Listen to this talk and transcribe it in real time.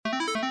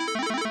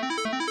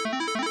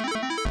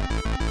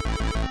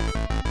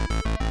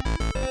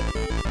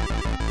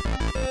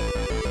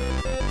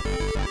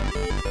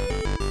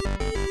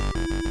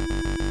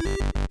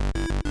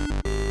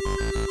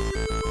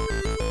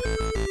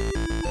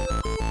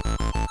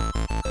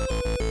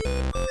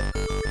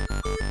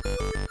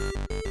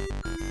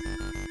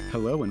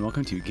Hello and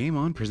welcome to Game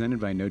On, presented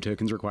by No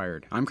Tokens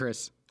Required. I'm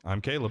Chris.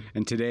 I'm Caleb.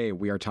 And today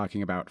we are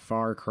talking about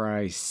Far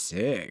Cry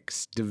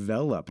 6,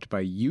 developed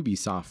by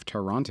Ubisoft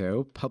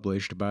Toronto,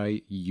 published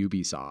by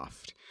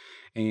Ubisoft.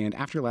 And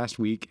after last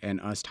week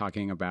and us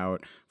talking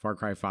about Far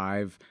Cry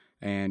 5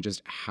 and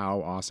just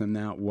how awesome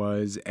that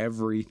was,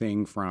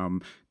 everything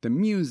from the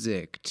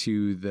music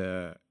to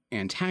the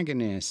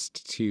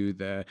antagonist to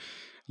the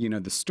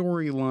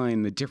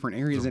storyline, the different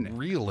areas, and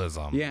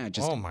realism. Yeah,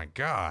 just oh my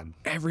god,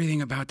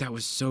 everything about that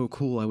was so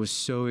cool. I was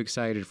so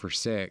excited for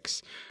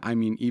 6. I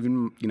mean,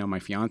 even my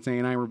fiance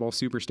and I were both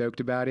super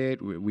stoked about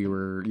it. We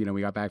were,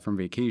 we got back from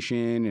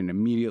vacation and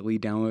immediately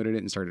downloaded it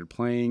and started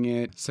playing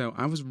it. So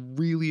I was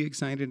really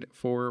excited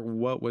for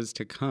what was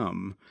to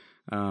come.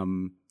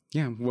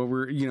 Because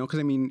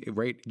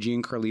right,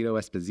 Giancarlo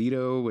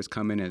Esposito was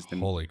coming as the...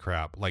 Holy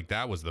crap. Like,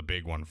 that was the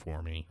big one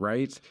for me.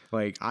 Right?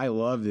 Like, I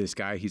love this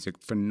guy. He's a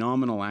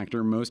phenomenal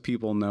actor. Most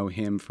people know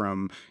him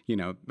from,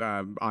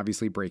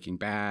 obviously Breaking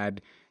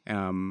Bad.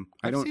 I've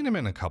seen him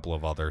in a couple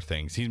of other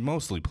things. He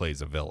mostly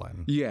plays a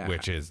villain. Yeah.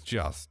 Which is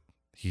just...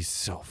 He's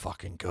so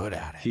fucking good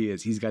at it. He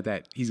is. He's got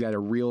a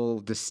real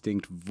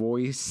distinct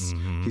voice.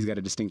 Mm-hmm. He's got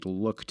a distinct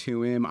look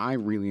to him. I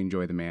really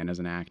enjoy the man as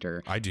an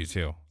actor. I do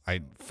too.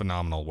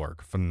 Phenomenal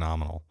work.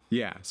 Phenomenal.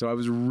 Yeah. So I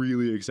was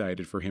really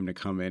excited for him to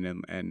come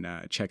in and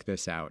check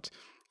this out.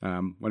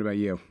 What about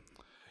you?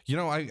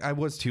 I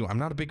was too. I'm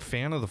not a big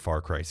fan of the Far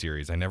Cry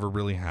series. I never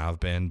really have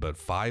been, but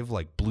 5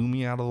 blew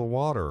me out of the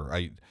water.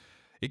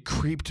 It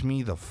creeped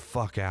me the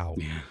fuck out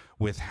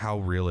with how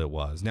real it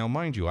was. Now,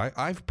 mind you,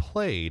 I've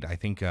played, I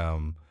think,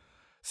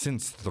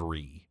 since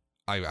 3.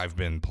 I've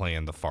been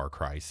playing the Far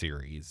Cry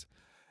series.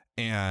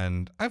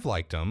 And I've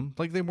liked them.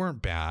 Like, they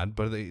weren't bad,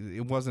 but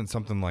it wasn't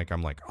something like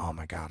I'm like, oh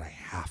my God, I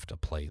have to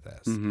play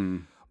this. Mm-hmm.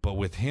 But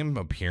with him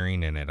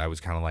appearing in it, I was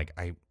kind of like,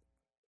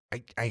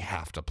 I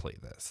have to play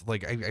this.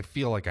 Like, I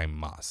feel like I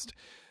must.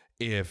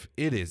 If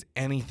it is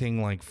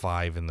anything like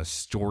 5 in the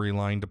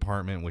storyline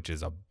department, which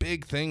is a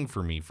big thing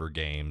for me for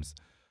games,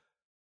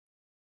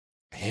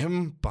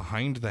 him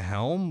behind the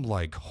helm,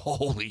 like,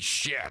 holy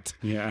shit.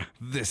 Yeah.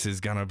 This is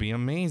going to be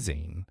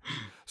amazing.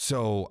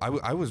 So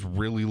I was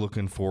really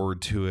looking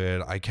forward to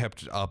it. I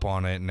kept up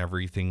on it and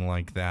everything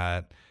like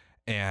that.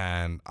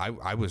 And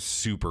I was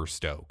super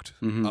stoked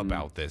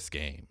about this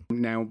game.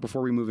 Now,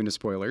 before we move into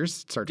spoilers,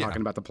 start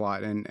talking about the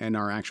plot and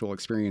our actual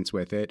experience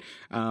with it.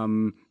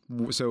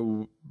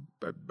 So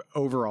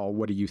overall,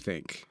 what do you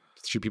think?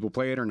 Should people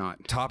play it or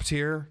not? Top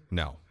tier?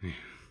 No.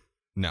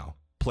 No.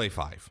 Play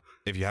 5.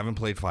 If you haven't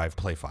played 5,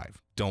 play 5.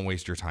 Don't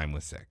waste your time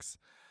with 6.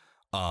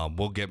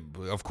 We'll get,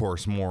 of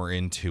course, more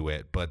into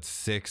it, but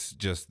 6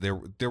 just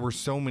there were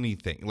so many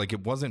things. Like,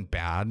 it wasn't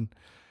bad.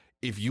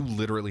 If you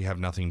literally have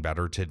nothing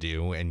better to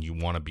do and you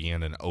want to be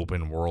in an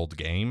open world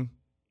game,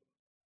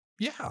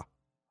 yeah.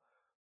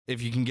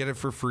 If you can get it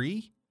for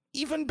free,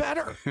 even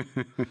better.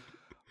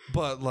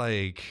 But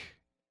like,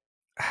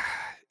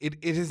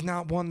 it is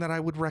not one that I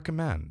would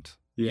recommend.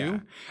 Yeah.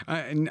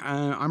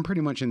 I'm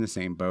pretty much in the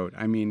same boat.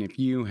 I mean, if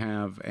you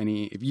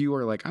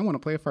are like, I want to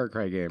play a Far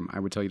Cry game,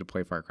 I would tell you to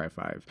play Far Cry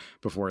 5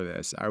 before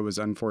this. I was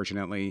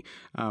unfortunately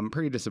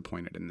pretty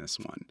disappointed in this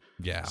one.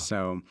 Yeah.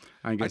 So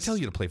I tell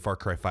you to play Far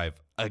Cry 5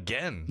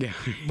 again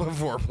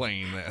before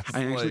playing this.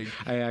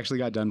 I actually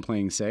got done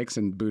playing 6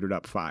 and booted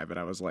up 5, and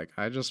I was like,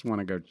 I just want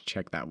to go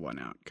check that one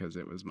out because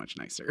it was much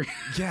nicer.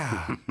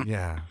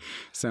 Yeah.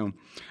 So,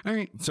 all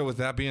right. So with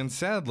that being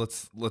said,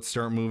 let's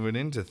start moving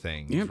into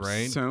things,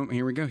 right? So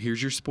here we go.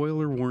 Here's your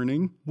spoiler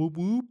warning. Whoop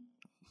whoop.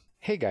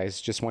 Hey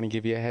guys, just want to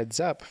give you a heads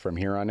up. From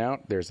here on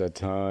out, there's a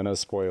ton of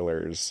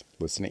spoilers.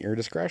 Listen at your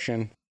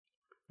discretion.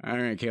 All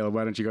right, Caleb,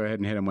 why don't you go ahead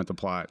and hit him with the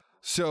plot?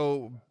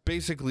 So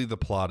basically the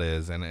plot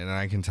is, and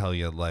I can tell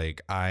you,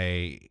 like,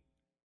 I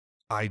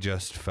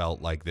just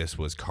felt like this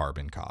was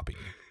carbon copy,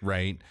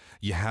 right?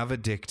 You have a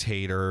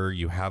dictator,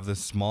 you have this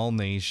small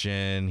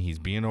nation, he's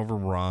being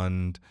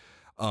overrun.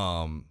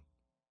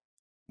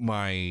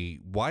 My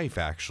wife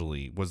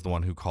actually was the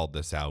one who called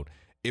this out.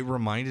 It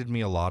reminded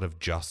me a lot of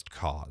Just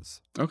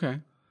Cause. Okay.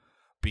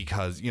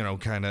 Because,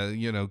 kind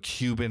of,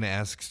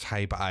 Cuban-esque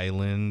type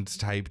island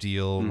type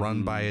deal,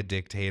 run by a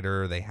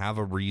dictator. They have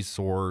a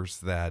resource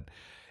that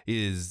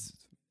is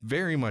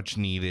very much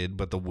needed,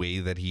 but the way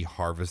that he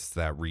harvests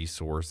that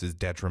resource is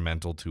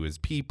detrimental to his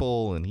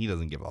people, and he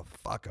doesn't give a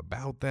fuck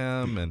about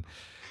them. And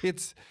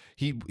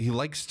he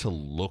likes to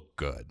look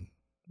good,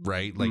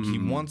 right? Like, he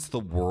wants the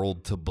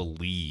world to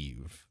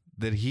believe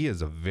that he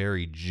is a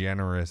very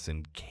generous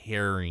and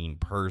caring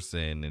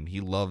person, and he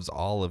loves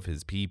all of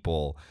his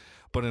people.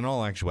 But in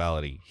all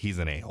actuality, he's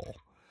an a-hole.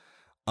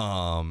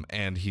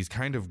 And he's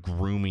kind of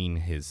grooming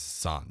his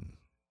son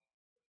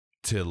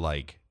to,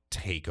 like,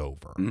 take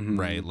over,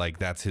 right? Like,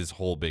 that's his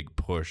whole big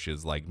push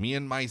is, like, me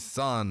and my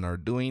son are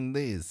doing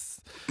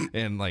this.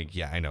 And, like,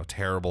 yeah, I know,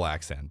 terrible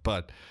accent.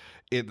 But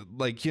it,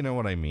 like, you know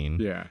what I mean?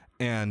 Yeah.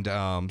 And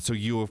so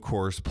you, of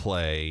course,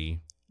 play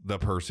the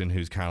person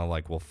who's kind of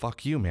like, well,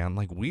 fuck you, man.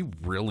 Like, we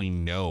really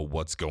know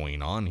what's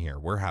going on here.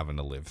 We're having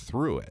to live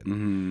through it.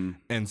 Mm-hmm.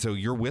 And so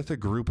you're with a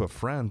group of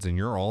friends and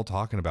you're all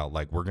talking about,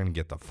 like, we're going to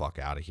get the fuck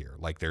out of here.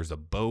 Like, there's a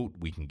boat.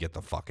 We can get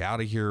the fuck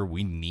out of here.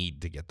 We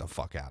need to get the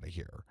fuck out of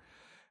here.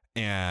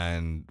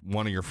 And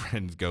one of your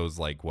friends goes,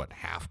 like, what,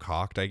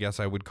 half-cocked, I guess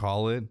I would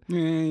call it.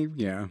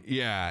 Yeah.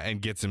 Yeah,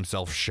 and gets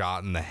himself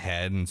shot in the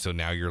head. And so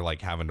now you're,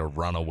 like, having to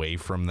run away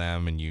from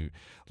them. And you,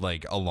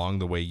 like, along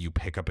the way, you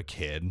pick up a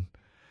kid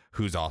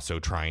who's also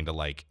trying to,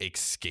 like,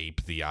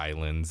 escape the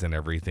islands and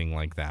everything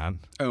like that.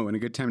 Oh, and a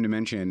good time to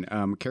mention,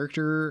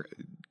 character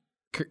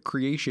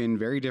creation,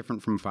 very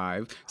different from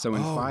 5. So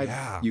in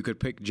 5, you could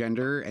pick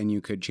gender and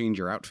you could change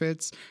your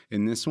outfits.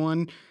 In this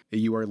one,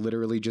 you are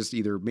literally just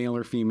either male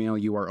or female.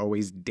 You are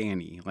always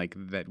Danny, like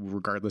that,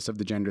 regardless of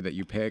the gender that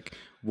you pick.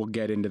 We'll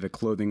get into the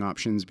clothing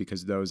options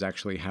because those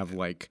actually have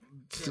like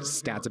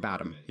stats about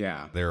them.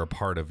 Yeah. They're a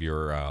part of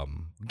your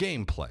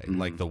gameplay,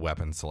 like the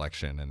weapon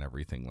selection and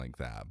everything like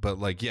that. But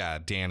like, yeah,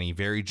 Danny,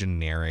 very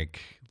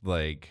generic,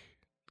 like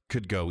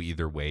could go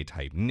either way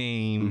type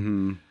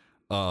name.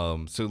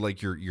 So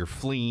like you're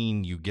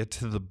fleeing, you get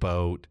to the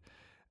boat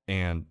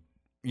and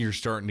you're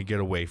starting to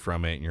get away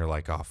from it and you're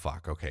like, oh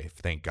fuck, okay,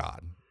 thank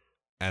God.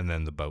 And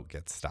then the boat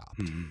gets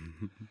stopped.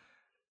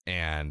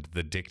 And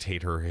the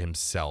dictator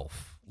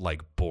himself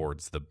like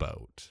boards the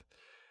boat.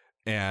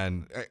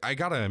 And I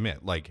gotta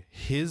admit, like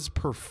his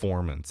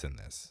performance in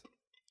this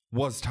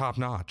was top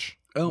notch.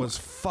 Was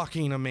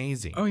fucking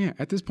amazing. Oh yeah,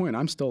 at this point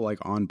I'm still like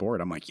on board.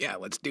 I'm like, yeah,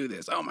 let's do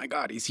this. Oh my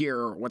God, he's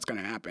here. What's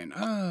gonna happen?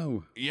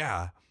 Oh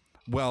yeah.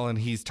 Well, and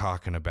he's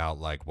talking about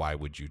like, why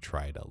would you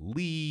try to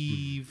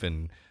leave?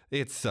 And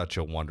it's such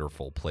a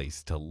wonderful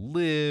place to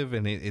live.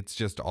 And it's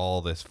just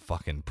all this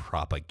fucking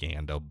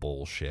propaganda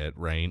bullshit,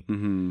 right?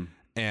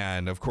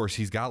 And of course,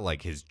 he's got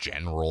like his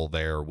general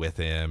there with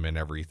him and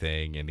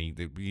everything. And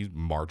he's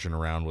marching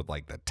around with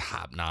like the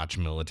top notch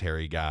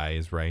military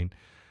guys, right?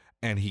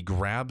 And he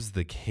grabs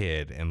the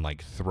kid and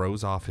like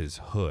throws off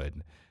his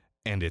hood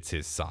and it's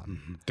his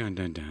son. Dun,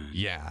 dun, dun.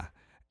 Yeah.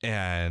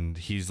 And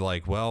he's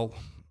like, well,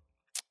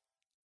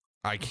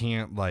 I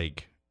can't,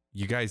 like,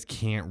 you guys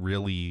can't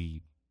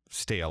really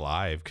stay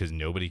alive because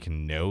nobody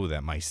can know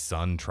that my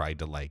son tried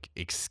to, like,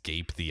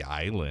 escape the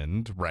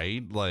island,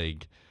 right?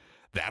 Like,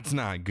 that's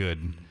not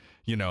good,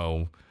 you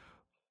know,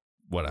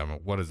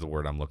 what is the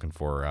word I'm looking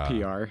for?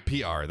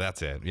 PR,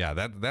 that's it. Yeah,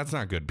 that's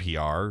not good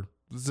PR.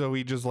 So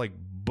he just, like,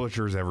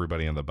 butchers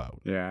everybody in the boat.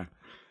 Yeah.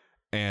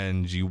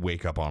 And you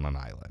wake up on an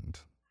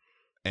island.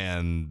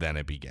 And then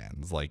it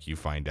begins. Like you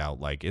find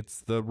out like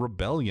it's the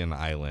Rebellion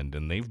Island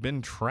and they've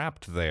been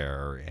trapped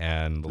there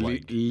and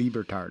like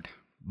Libertard.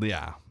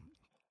 Yeah.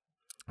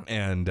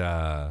 And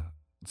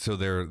so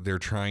they're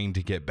trying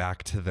to get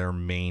back to their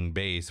main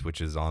base,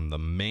 which is on the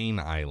main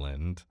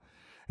island.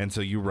 And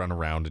so you run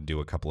around and do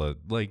a couple of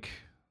like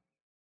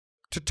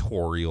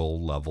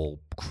tutorial level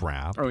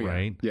crap,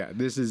 right? Yeah,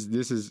 this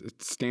is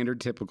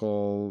standard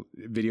typical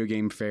video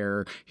game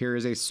fare. Here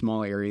is a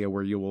small area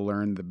where you will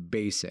learn the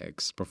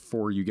basics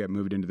before you get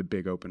moved into the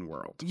big open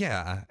world.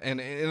 Yeah,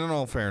 and in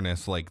all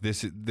fairness, like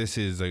this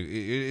is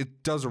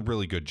it does a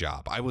really good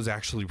job. I was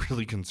actually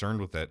really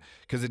concerned with it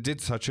because it did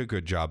such a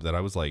good job that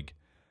I was like,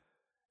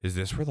 is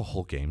this where the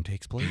whole game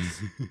takes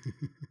place?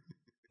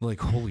 Like,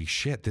 holy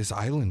shit, this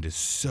island is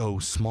so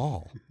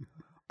small.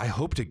 I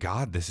hope to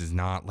God this is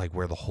not like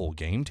where the whole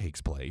game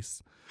takes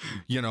place,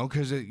 you know,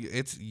 because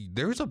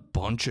there's a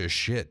bunch of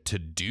shit to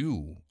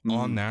do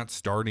on that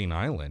starting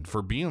island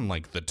for being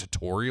like the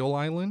tutorial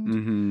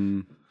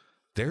island.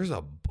 There's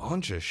a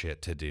bunch of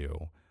shit to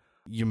do.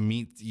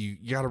 You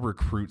got to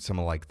recruit some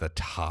of like the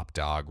top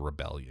dog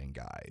Rebellion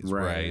guys,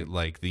 right?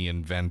 Like the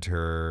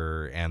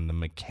inventor and the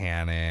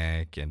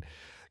mechanic and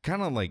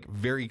kind of like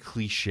very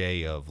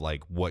cliche of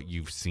like what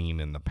you've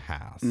seen in the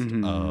past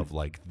of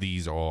like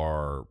these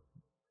are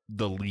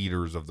the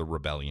leaders of the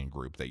rebellion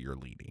group that you're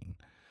leading.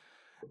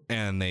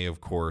 And they of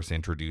course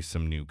introduce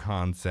some new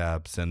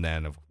concepts and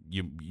then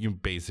you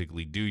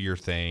basically do your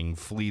thing,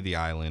 flee the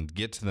island,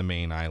 get to the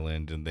main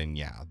island, and then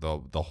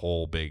the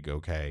whole big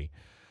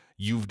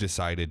you've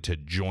decided to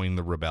join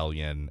the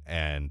rebellion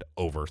and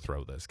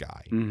overthrow this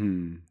guy.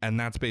 And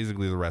that's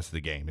basically the rest of the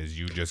game is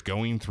you just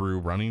running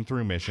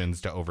through missions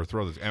to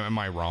overthrow this. Am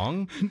I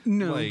wrong?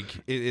 No.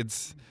 Like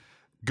it's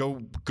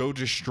go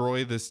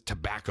destroy this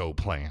tobacco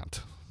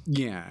plant.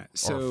 Yeah,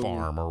 so or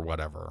farm or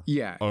whatever.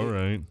 Yeah, all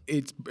right.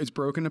 It's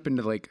broken up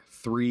into like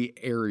 3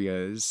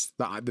 areas.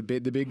 The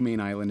big main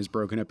island is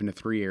broken up into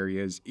 3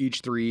 areas.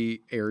 Each 3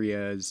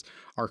 areas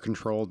are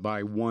controlled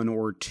by 1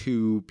 or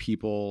 2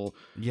 people.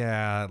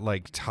 Yeah,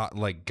 like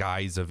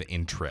guys of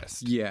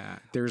interest. Yeah,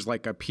 there's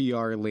like a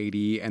PR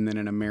lady and then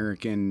an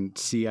American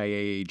CIA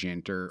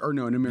agent or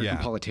no, an American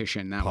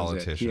politician. That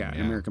was it. Yeah, an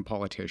American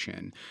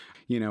politician.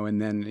 You know,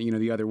 and then, you know,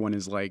 the other one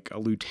is like a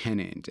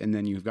lieutenant, and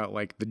then you've got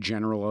like the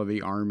general of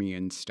the army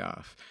and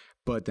stuff.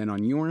 But then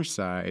on your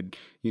side,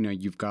 you know,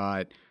 you've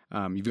got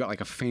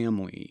like a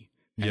family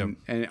and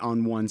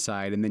on one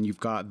side, and then you've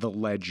got the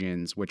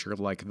legends, which are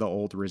like the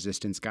old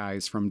resistance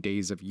guys from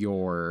days of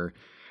yore.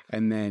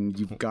 And then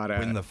you've got to...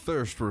 When the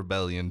first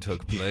rebellion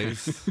took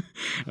place.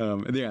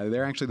 Yeah,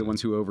 they're actually the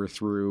ones who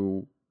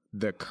overthrew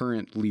the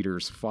current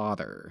leader's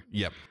father.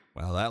 Yep.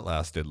 Well, that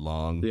lasted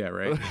long. Yeah,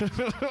 right?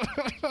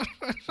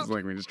 It's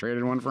like we just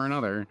traded one for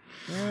another.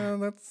 Yeah,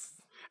 that's...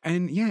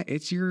 And yeah,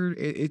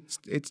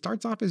 it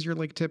starts off as your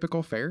like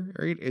typical fare,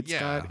 right?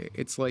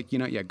 It's like,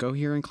 go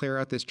here and clear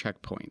out this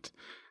checkpoint,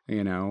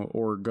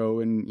 or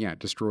go and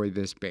destroy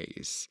this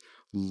base.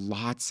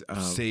 Lots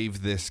of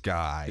save this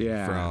guy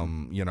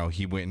from,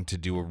 he went to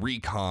do a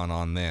recon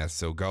on this.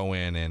 So go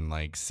in and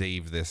like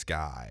save this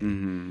guy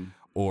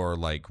or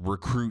like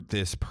recruit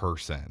this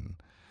person.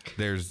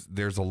 There's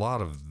a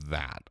lot of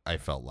that. I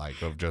felt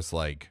like of just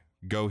like,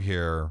 go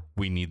here,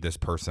 we need this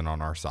person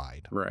on our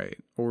side. Right.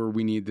 Or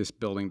we need this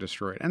building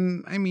destroyed.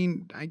 And I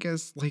mean, I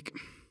guess like...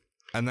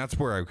 And that's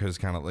where I was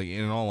kind of like,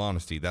 in all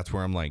honesty, that's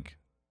where I'm like,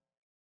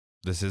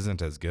 this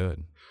isn't as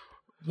good.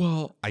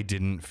 Well... I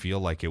didn't feel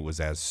like it was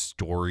as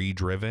story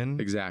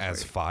driven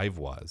as 5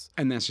 was.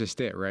 And that's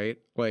just it, right?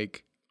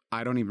 Like,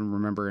 I don't even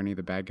remember any of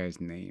the bad guys'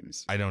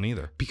 names. I don't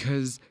either.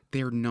 Because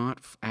they're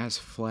not as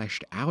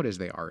fleshed out as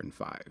they are in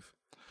 5.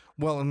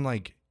 Well, and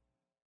like,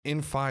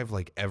 in 5,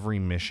 like every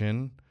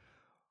mission...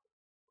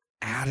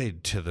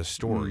 added to the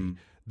story.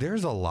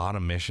 There's a lot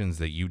of missions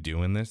that you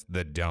do in this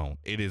that don't.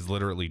 It is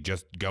literally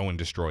just go and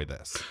destroy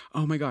this.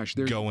 Oh my gosh,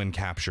 go and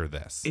capture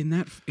this. In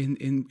that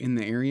in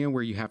the area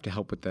where you have to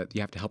help with that,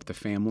 you have to help the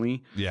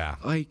family. Yeah.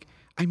 Like,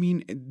 I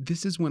mean,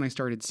 this is when I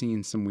started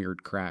seeing some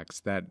weird cracks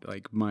that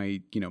like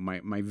my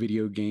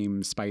video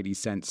game spidey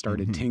sense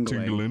started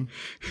tingling.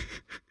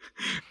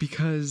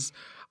 Because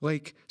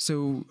like,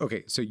 so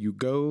you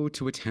go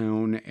to a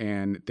town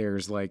and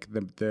there's like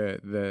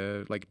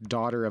the like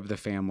daughter of the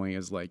family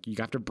is like, you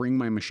have to bring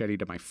my machete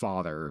to my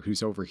father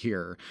who's over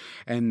here.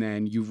 And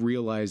then you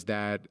realize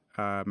that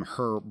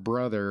her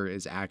brother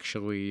is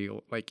actually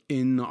like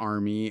in the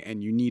army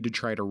and you need to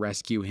try to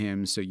rescue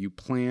him. So you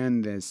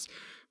plan this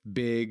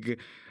big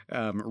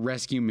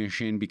rescue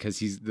mission because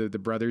the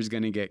brother's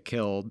going to get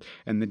killed.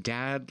 And the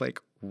dad like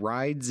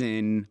rides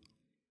in,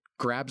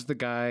 grabs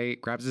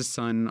his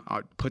son,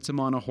 puts him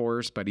on a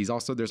horse, but there's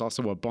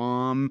also a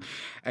bomb.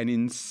 And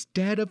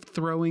instead of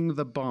throwing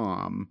the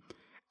bomb,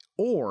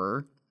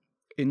 or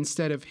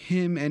instead of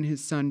him and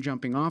his son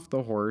jumping off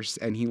the horse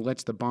and he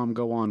lets the bomb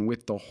go on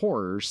with the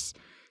horse,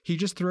 he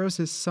just throws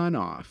his son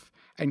off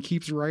and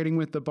keeps riding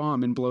with the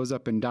bomb and blows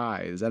up and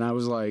dies. And I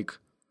was like,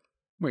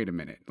 wait a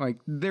minute, like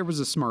there was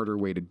a smarter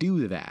way to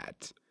do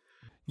that.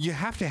 You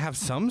have to have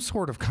some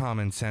sort of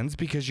common sense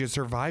because you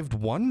survived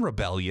one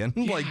rebellion.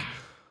 Yeah. Like,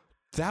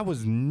 that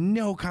was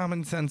no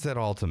common sense at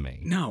all to me.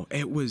 No,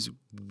 it was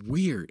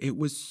weird. It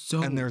was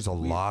so And there's a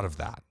weird. Lot of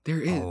that.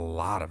 There is. A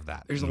lot of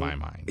that in my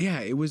mind. Yeah,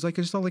 it was like,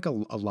 just like a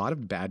lot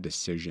of bad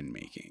decision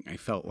making. I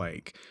felt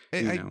like,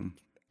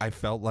 I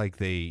felt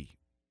like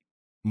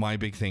my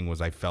big thing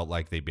was I felt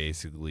like they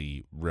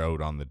basically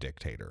rode on the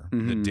dictator.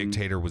 Mm-hmm. The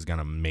dictator was going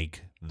to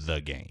make the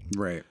game.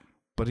 Right.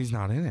 But he's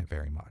not in it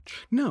very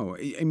much. No,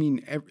 I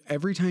mean,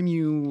 every time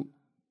you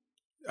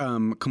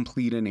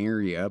complete an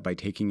area by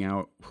taking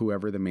out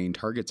whoever the main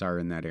targets are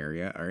in that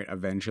area, all right,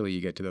 eventually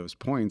you get to those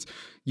points,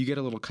 you get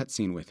a little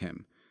cutscene with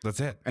him. That's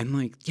it. And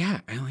like,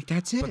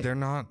 that's it. But they're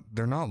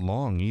not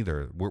long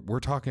either. We're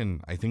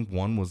talking, I think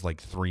one was like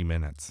 3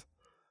 minutes.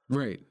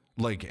 Right.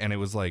 Like, and it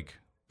was like,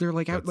 they're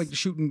like out like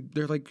shooting.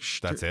 They're like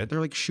that's it. They're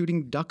like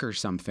shooting duck or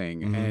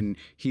something, and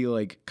he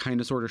like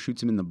kind of sort of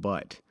shoots him in the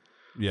butt.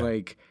 Yeah.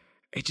 Like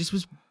it just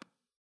was,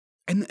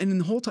 and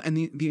the whole time, and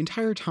the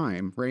entire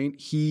time, right?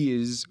 He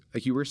is,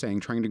 like you were saying,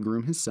 trying to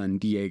groom his son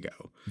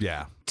Diego.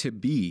 Yeah. To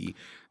be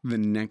the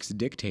next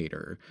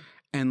dictator,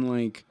 and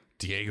like.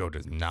 Diego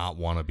does not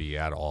want to be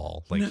at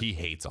all. Like, he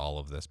hates all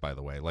of this, by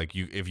the way. Like,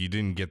 if you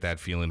didn't get that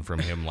feeling from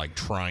him, like,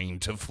 trying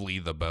to flee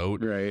the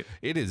boat, right?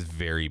 It is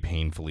very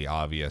painfully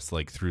obvious,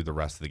 like, through the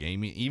rest of the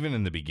game. Even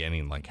in the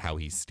beginning, like, how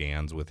he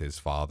stands with his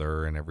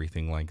father and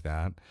everything like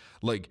that.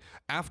 Like,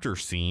 after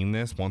seeing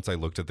this, once I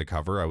looked at the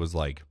cover, I was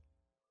like,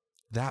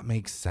 that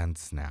makes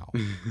sense now.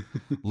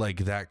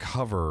 Like, that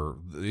cover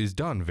is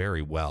done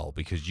very well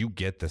because you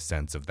get the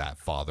sense of that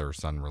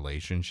father-son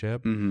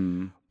relationship.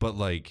 Mm-hmm. But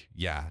like,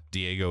 yeah,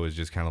 Diego is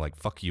just kind of like,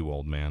 fuck you,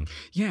 old man.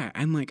 Yeah.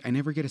 And like, I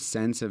never get a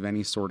sense of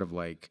any sort of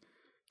like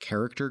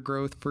character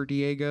growth for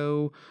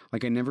Diego.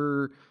 Like, I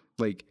never,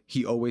 like,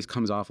 he always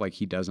comes off like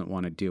he doesn't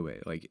want to do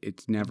it. Like,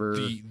 it's never.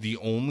 The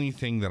only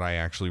thing that I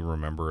actually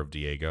remember of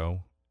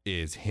Diego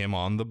is him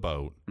on the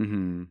boat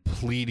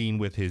pleading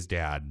with his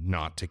dad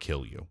not to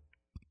kill you.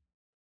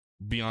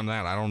 Beyond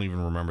that, I don't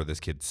even remember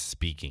this kid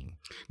speaking.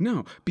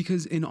 No,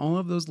 because in all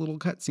of those little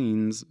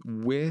cutscenes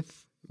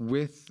with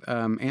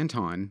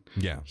Anton,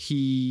 yeah,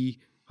 he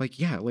like,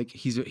 yeah, like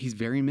he's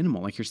very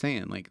minimal. Like you're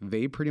saying, like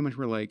they pretty much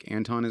were like,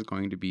 Anton is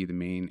going to be the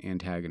main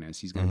antagonist.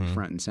 He's going to be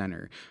front and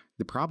center.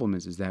 The problem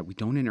is that we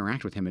don't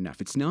interact with him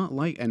enough. It's not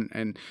like,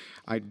 and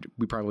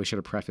we probably should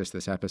have prefaced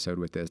this episode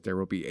with this. There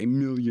will be a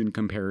million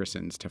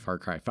comparisons to Far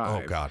Cry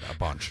 5. Oh God, a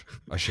bunch,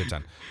 a shit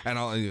ton. And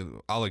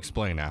I'll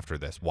explain after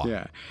this why.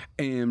 Yeah.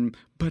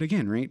 But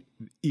again, right,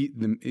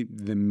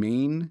 the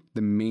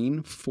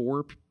main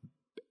four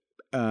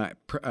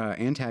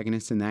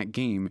antagonists in that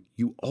game,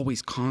 you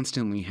always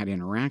constantly had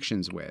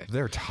interactions with.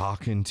 They're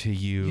talking to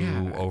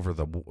you over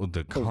the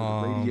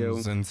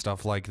comms and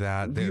stuff like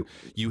that.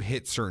 You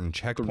hit certain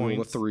checkpoints. The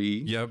rule of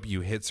three. Yep,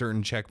 you hit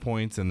certain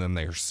checkpoints, and then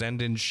they're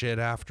sending shit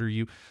after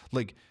you.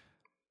 Like,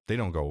 they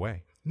don't go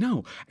away.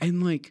 No,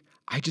 and like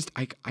I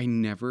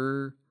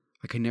never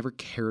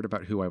cared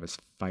about who I was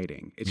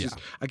fighting. It's just,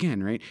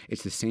 again, right?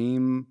 It's the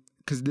same,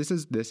 because this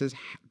is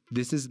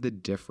the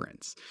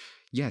difference.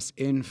 Yes,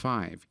 in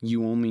 5,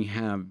 you only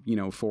have,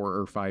 4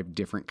 or 5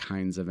 different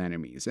kinds of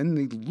enemies, and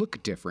they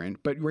look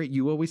different, but right,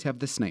 you always have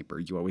the sniper,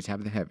 you always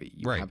have the heavy,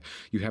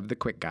 you have the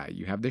quick guy,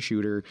 you have the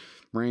shooter,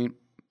 right?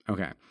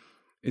 Okay.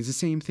 It's the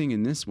same thing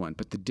in this one,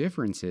 but the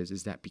difference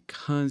is that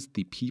because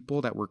the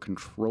people that were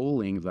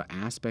controlling the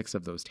aspects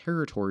of those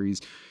territories,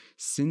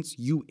 since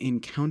you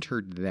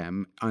encountered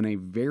them on a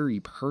very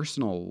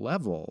personal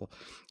level,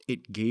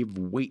 it gave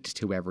weight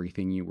to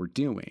everything you were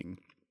doing.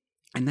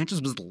 And that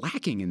just was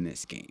lacking in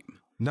this game.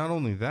 Not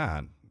only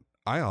that,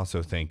 I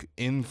also think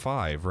in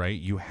 5, right,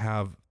 you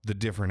have the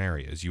different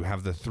areas. You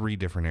have the 3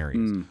 different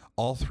areas.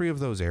 All 3 of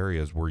those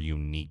areas were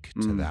unique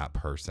to that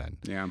person.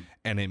 Yeah.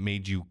 And it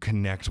made you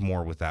connect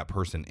more with that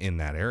person in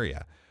that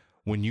area.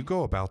 When you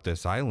go about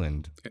this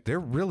island, there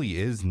really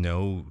is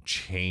no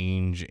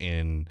change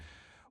in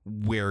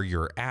where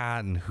you're at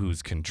and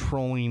who's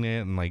controlling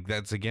it. And like,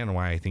 that's again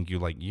why I think you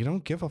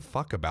don't give a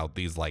fuck about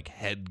these like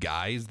head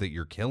guys that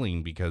you're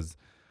killing, because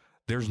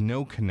there's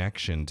no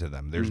connection to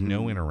them. There's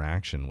no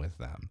interaction with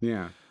them.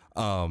 Yeah.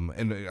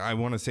 And I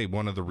want to say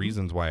one of the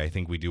reasons why I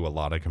think we do a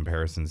lot of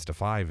comparisons to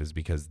 5 is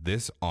because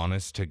this,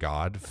 honest to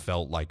God,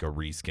 felt like a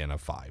reskin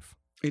of 5.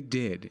 It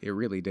did. It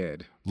really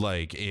did.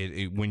 Like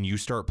it when you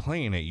start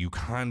playing it, you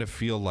kind of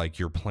feel like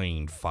you're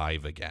playing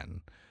 5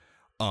 again.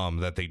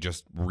 That they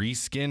just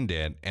reskinned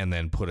it and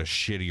then put a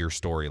shittier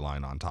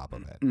storyline on top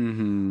of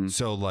it.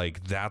 So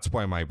like that's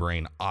why my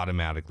brain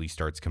automatically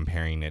starts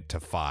comparing it to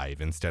 5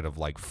 instead of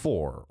like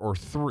 4 or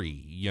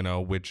 3,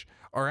 which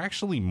are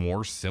actually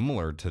more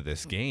similar to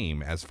this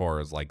game as far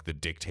as like the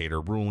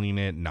dictator ruling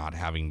it, not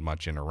having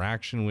much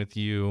interaction with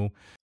you.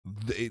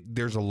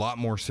 There's a lot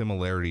more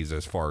similarities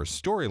as far as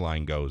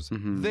storyline goes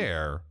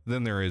there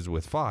than there is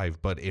with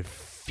 5, but it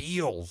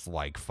feels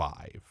like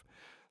 5.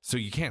 So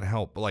you can't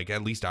help, like,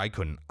 at least I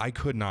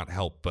could not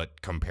help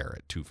but compare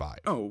it to 5.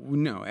 Oh,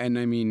 no. And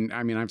I mean,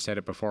 I've said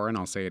it before and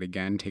I'll say it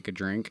again, take a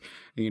drink.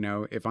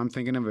 If I'm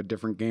thinking of a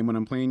different game when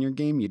I'm playing your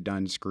game, you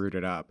done screwed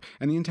it up.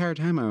 And the entire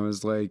time I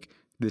was like,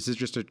 this is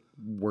just a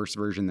worse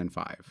version than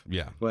 5.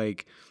 Yeah.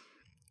 Like,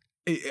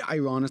 I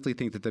honestly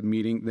think that the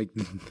meeting, like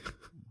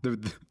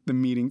the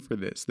meeting for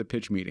this, the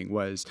pitch meeting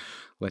was,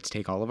 let's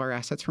take all of our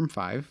assets from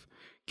 5,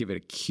 give it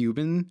a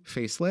Cuban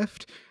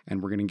facelift,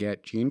 and we're going to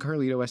get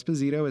Giancarlo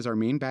Esposito as our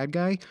main bad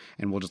guy,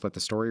 and we'll just let the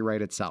story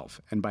write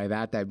itself. And by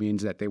that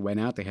means that they went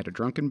out, they had a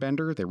drunken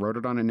bender, they wrote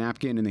it on a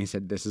napkin, and they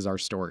said, this is our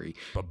story.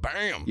 But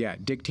bam! Yeah,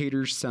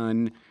 dictator's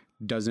son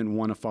doesn't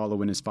want to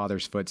follow in his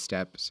father's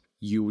footsteps.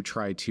 You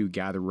try to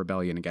gather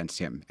rebellion against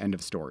him. End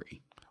of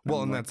story.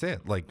 Well, and that's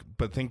it. Like,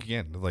 but think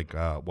again, like,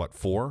 what,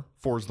 4?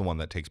 4 is the one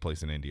that takes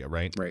place in India,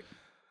 right? Right.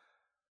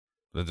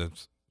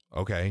 That's,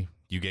 okay,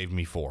 you gave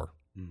me 4.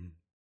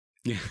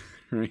 Yeah,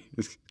 right.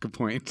 Good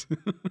point.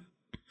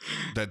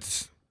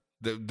 That's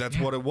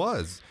what it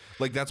was.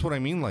 Like, that's what I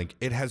mean. Like,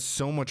 it has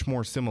so much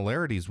more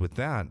similarities with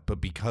that, but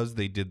because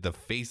they did the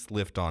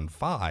facelift on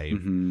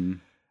 5,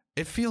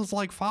 it feels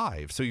like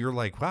 5. So you're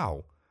like,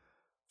 wow,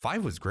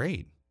 5 was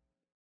great.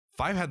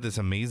 5 had this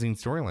amazing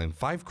storyline.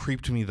 5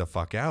 creeped me the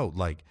fuck out.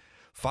 Like,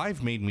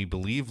 5 made me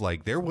believe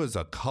like there was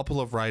a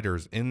couple of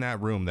writers in that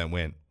room that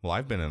went, well,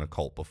 I've been in a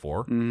cult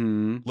before.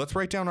 Let's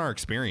write down our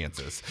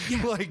experiences.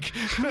 Yeah. Like,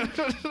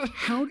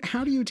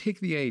 how do you take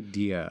the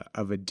idea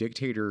of a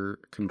dictator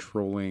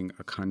controlling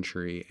a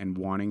country and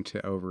wanting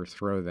to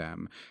overthrow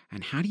them,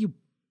 and how do you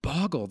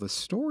boggle the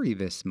story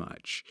this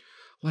much?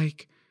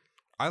 Like,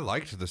 I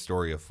liked the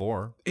story of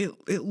 4. It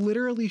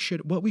literally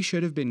should. What we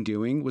should have been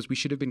doing was we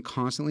should have been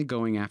constantly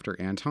going after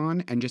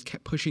Anton and just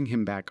kept pushing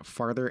him back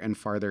farther and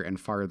farther and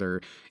farther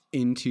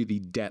into the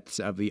depths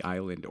of the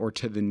island, or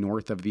to the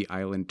north of the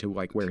island, to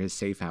like where his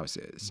safe house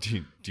is.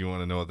 Do you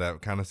want to know what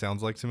that kind of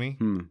sounds like to me?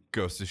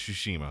 Ghost of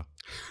Tsushima.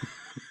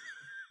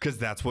 Because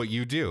that's what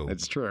you do.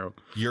 That's true.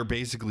 You're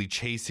basically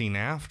chasing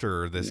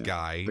after this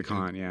guy, the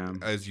Khan,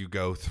 as you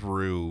go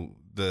through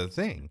the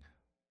thing.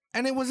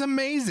 And it was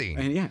amazing.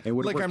 And yeah, it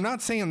would like worked. I'm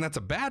not saying that's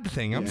a bad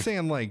thing. I'm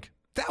saying like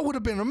that would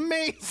have been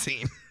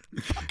amazing.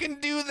 Fucking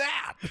do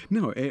that.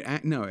 No,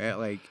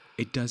 it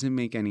It doesn't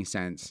make any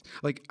sense.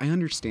 Like, I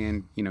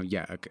understand,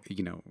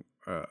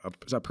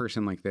 a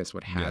person like this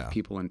would have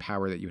people in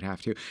power that you would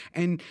have to.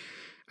 And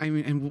I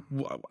mean,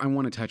 I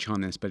want to touch on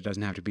this, but it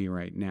doesn't have to be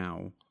right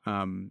now.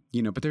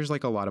 But there's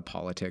like a lot of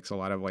politics, a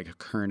lot of like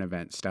current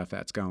event stuff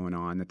that's going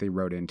on that they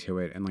wrote into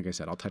it. And like I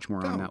said, I'll touch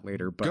more on that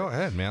later. But go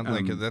ahead, man.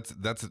 Like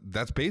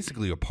that's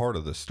basically a part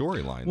of the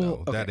storyline,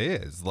 though. Okay. That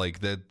is like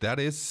that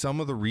is some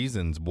of the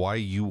reasons why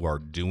you are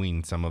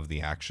doing some of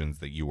the actions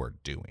that you are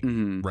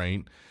doing,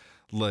 right?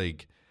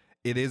 Like,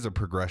 it is a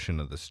progression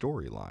of the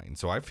storyline.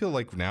 So I feel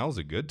like now is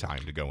a good time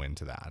to go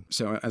into that.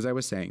 So as I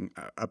was saying,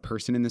 a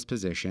person in this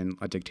position,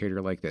 a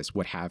dictator like this,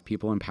 would have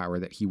people in power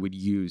that he would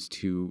use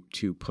to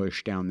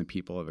push down the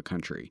people of a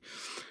country.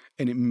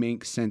 And it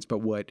makes sense. But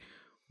what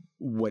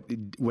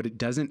it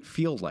doesn't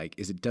feel like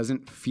is it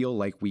doesn't feel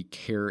like we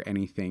care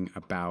anything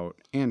about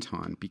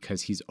Anton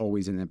because he's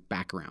always in the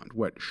background.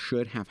 What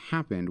should have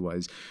happened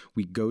was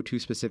we go to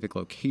specific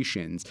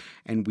locations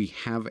and we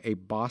have a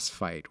boss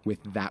fight with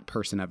that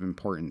person of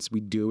importance.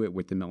 We do it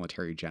with the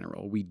military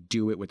general. We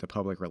do it with the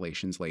public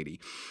relations lady.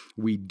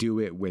 We do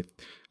it with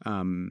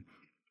the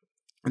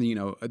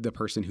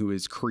person who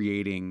is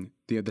creating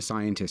the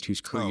scientist who's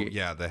creating. Oh,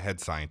 yeah, the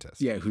head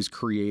scientist. Yeah, who's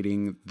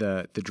creating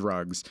the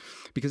drugs.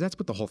 Because that's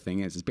what the whole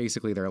thing is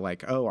basically they're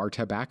like, oh, our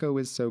tobacco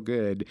is so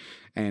good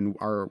and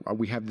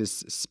we have this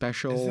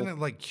special. Isn't it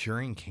like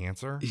curing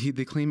cancer?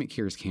 They claim it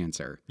cures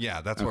cancer.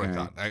 Yeah, that's what I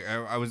thought.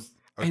 I was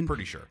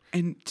pretty sure.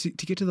 And to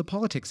get to the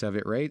politics of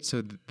it, right?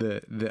 So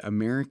the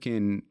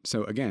American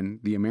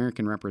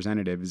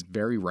representative is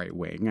very right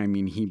wing. I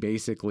mean, he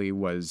basically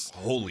was.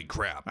 Holy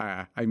crap.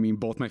 I mean,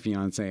 both my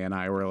fiance and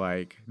I were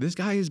like, this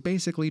guy is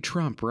basically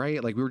Trump,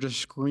 right? Like we were just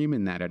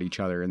screaming that at each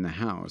other in the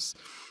house.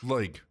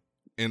 Like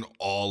in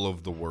all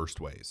of the worst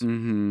ways.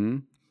 Mm-hmm.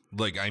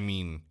 Like, I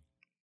mean,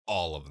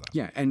 all of them.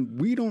 Yeah.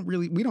 And we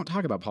don't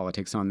talk about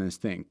politics on this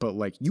thing, but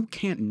like you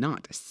can't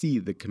not see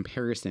the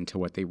comparison to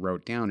what they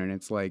wrote down. And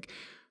it's like,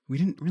 we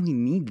didn't really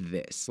need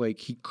this. Like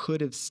he could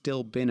have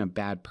still been a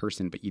bad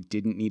person, but you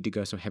didn't need to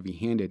go so heavy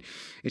handed.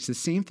 It's the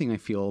same thing I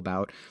feel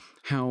about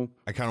how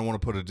I kind of want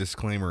to put a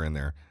disclaimer in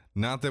there.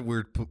 Not that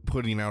we're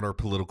putting out our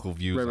political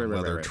views on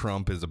whether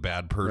Trump is a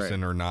bad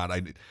person or not.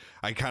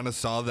 I kind of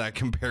saw that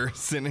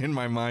comparison in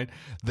my mind.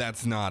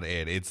 That's not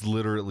it. It's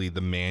literally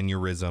the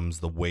mannerisms,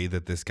 the way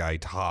that this guy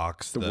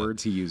talks, the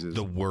words he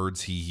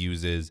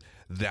uses.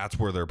 That's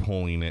where they're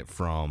pulling it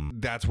from.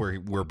 That's where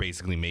we're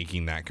basically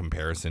making that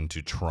comparison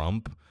to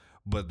Trump.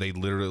 But they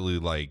literally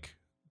like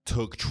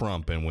took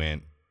Trump and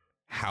went,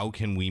 how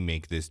can we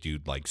make this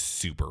dude like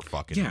super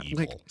fucking evil?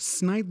 Like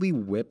Snidely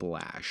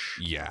Whiplash.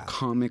 Yeah.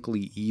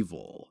 Comically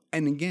evil.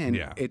 And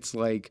again, it's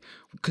like,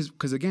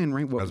 because again,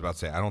 right? I was about to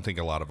say, I don't think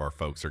a lot of our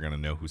folks are going to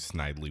know who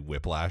Snidely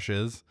Whiplash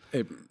is.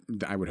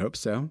 I would hope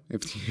so.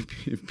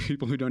 If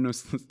people who don't know,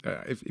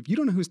 if you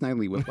don't know who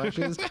Snidely Whiplash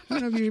is, I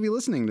don't know if you should be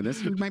listening to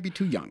this. You might be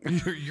too young.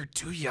 You're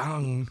too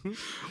young.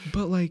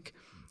 But like,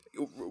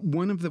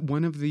 one of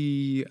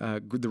the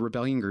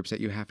rebellion groups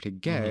that you have to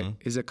get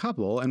is a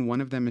couple, and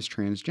one of them is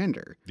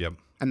transgender. Yep.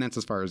 And that's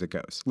as far as it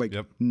goes. Like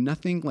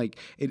nothing like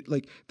it.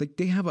 Like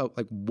they have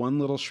one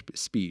little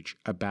speech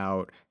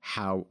about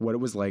what it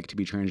was like to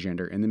be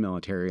transgender in the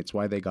military. It's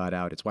why they got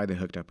out. It's why they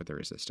hooked up with the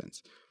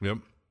resistance. Yep.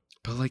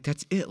 But like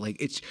that's it.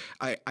 Like it's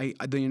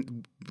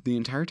the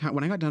entire time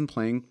when I got done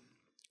playing,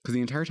 because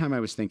the entire time I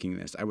was thinking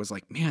this, I was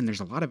like, man,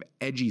 there's a lot of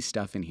edgy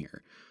stuff in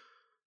here.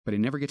 But it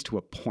never gets to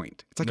a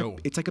point.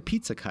 It's like a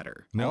pizza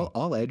cutter. No.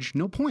 All edge,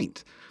 no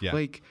point. Yeah.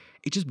 Like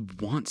it just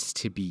wants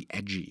to be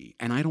edgy.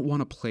 And I don't want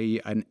to play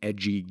an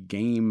edgy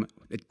game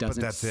that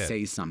doesn't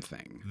say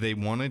something. They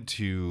wanted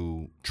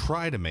to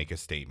try to make a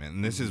statement.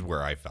 And this is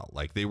where I felt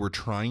like they were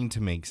trying to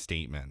make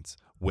statements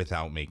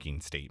without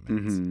making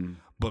statements.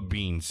 But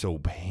being so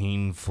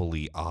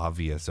painfully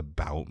obvious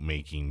about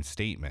making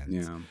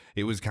statements. Yeah.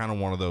 It was kind of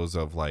one of those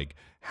of like,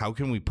 how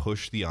can we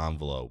push the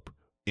envelope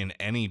in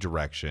any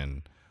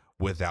direction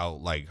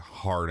without like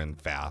hard and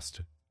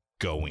fast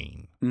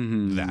going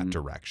that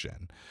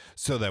direction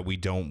so that we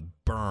don't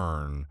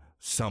burn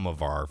some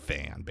of our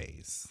fan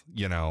base,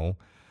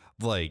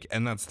 like,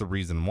 and that's the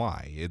reason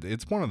why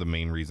it's one of the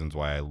main reasons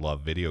why I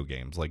love video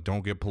games. Like,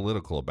 don't get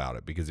political about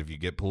it, because if you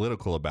get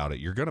political about it,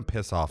 you're going to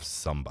piss off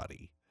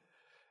somebody.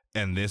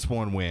 And this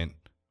one went,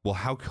 well,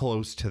 how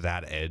close to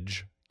that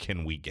edge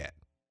can we get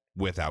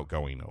without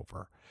going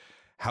over?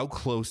 How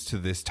close to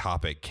this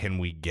topic can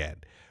we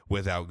get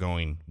without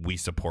going, we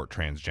support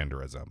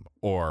transgenderism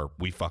or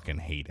we fucking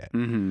hate it?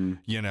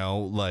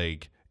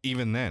 Like,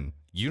 even then,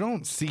 you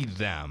don't see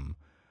them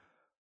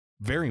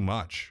very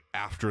much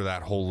after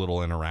that whole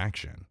little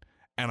interaction.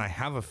 And I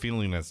have a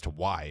feeling as to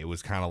why. It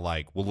was kind of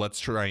like, well, let's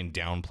try and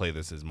downplay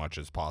this as much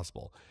as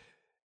possible.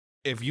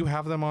 If you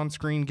have them on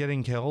screen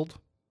getting killed,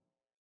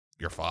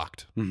 you're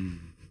fucked.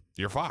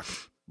 You're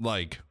fucked.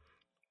 Like,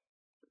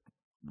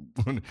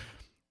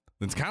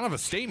 it's kind of a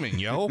statement,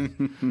 yo.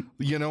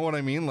 You know what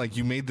I mean? Like,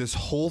 you made this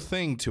whole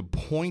thing to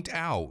point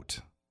out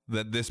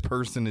that this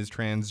person is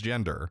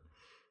transgender,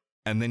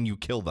 and then you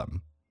kill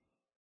them.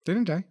 They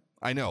didn't die.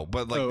 I know,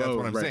 but like that's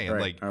what I'm saying.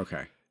 Right. Like,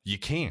 okay, you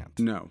can't.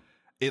 No.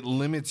 It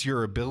limits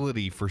your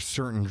ability for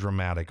certain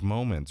dramatic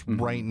moments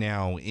right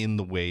now in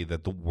the way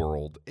that the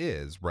world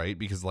is, right?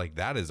 Because like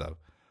that is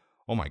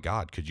oh my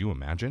God, could you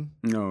imagine?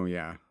 Oh,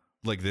 yeah.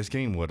 Like this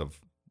game would have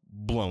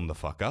blown the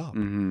fuck up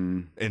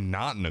and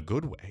not in a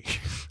good way.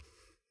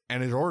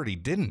 And it already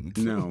didn't.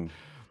 No.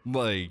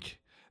 Like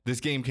this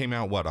game came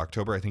out, what,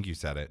 October? I think you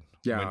said it.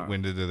 Yeah.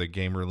 When did the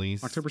game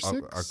release? October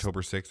 6th?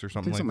 October 6th or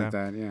something, Something like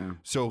that. yeah.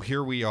 So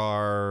here we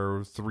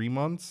are 3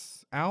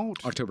 months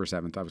out. October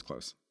 7th. I was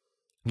close.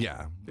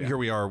 Yeah. Here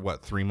we are,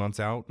 what, 3 months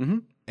out? Mm-hmm.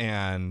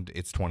 And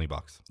it's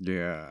 $20.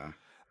 Yeah.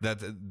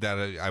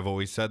 That I've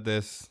always said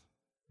this.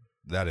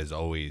 That is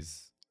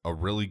always a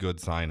really good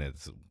sign.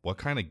 It's what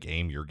kind of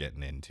game you're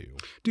getting into.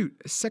 Dude,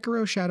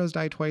 Sekiro Shadows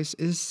Die Twice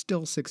is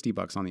still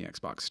 $60 on the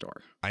Xbox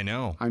store. I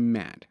know. I'm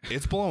mad.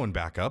 It's blowing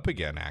back up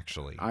again,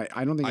 actually.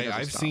 I don't think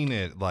I've seen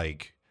it,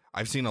 like,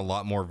 I've seen a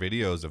lot more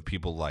videos of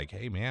people like,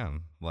 hey,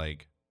 man,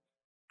 like,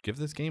 give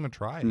this game a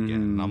try again.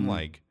 And I'm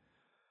like,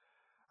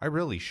 I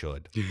really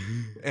should.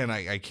 And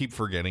I keep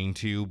forgetting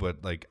to,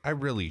 but like, I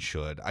really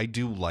should. I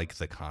do like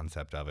the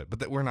concept of it,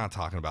 but we're not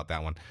talking about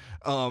that one.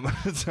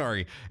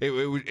 Sorry.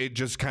 It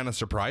just kind of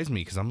surprised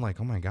me because I'm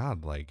like, oh my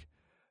God, like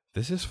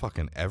this is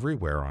fucking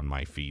everywhere on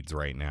my feeds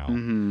right now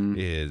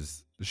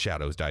is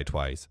Shadows Die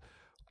Twice.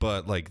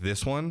 But like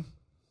this one,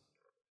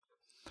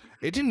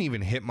 it didn't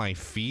even hit my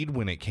feed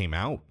when it came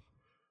out.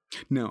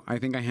 No, I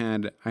think I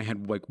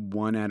had like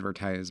one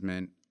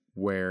advertisement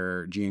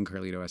where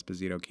Giancarlo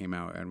Esposito came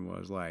out and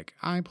was like,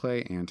 I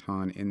play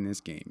Anton in this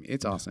game.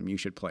 It's awesome. You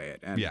should play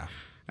it.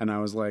 And I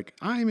was like,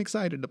 I'm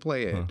excited to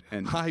play it.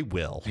 And I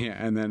will. Yeah.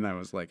 And then I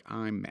was like,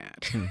 I'm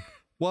mad.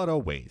 What a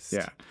waste.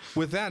 Yeah.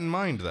 With that in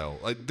mind, though,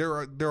 like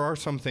there are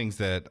some things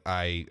that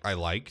I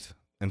liked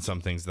and some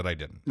things that I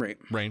didn't.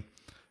 Right.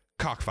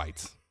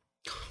 Cockfights.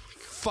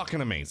 Fucking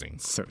amazing.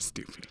 So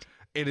stupid.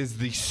 It is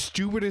the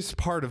stupidest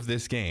part of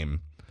this game,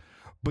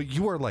 but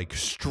you are like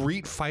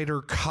Street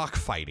Fighter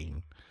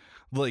cockfighting.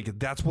 Like,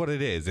 that's what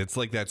it is. It's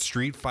like that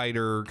Street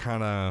Fighter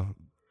kind of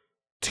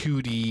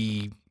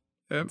 2D.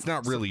 It's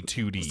not really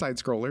 2D. Side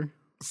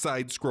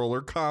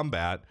scroller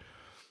combat,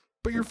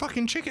 but you're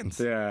fucking chickens.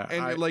 Yeah.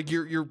 And like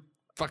you're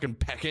fucking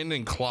pecking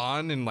and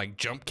clawing and like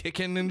jump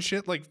kicking and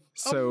shit. Like,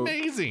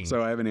 amazing.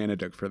 So I have an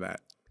anecdote for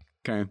that.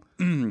 Okay.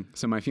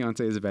 So my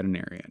fiance is a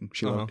veterinarian.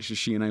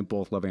 She and I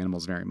both love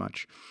animals very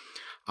much.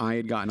 I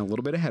had gotten a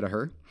little bit ahead of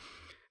her.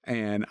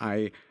 And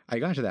I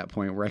got to that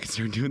point where I could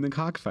start doing the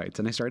cockfights,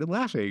 and I started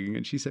laughing.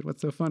 And she said,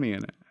 "What's so funny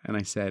in it?" And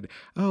I said,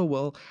 "Oh,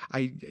 well,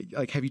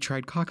 have you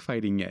tried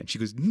cockfighting yet?" She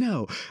goes,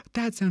 "No,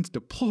 that sounds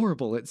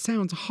deplorable. It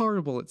sounds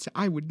horrible.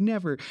 I would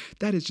never.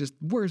 That is just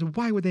worse.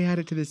 Why would they add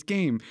it to this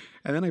game?"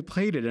 And then I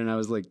played it, and I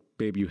was like,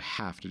 "Babe, you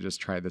have to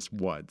just try this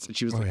once." And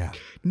she was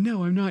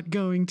 "No, I'm not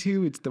going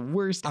to. It's the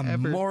worst ever.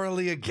 I'm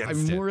morally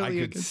against it. I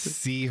could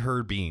see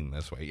her being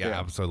this way. Yeah,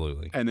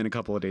 absolutely." And then a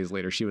couple of days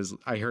later,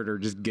 I heard her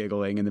just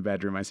giggling in the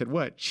bedroom. I said,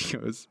 "What?" She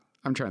goes,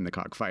 "I'm trying the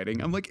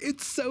cockfighting." I'm like,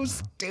 it's so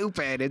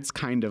stupid. It's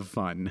kind of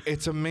fun.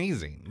 It's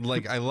amazing.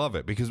 Like, I love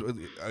it because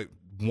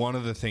one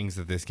of the things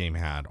that this game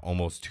had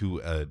almost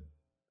to a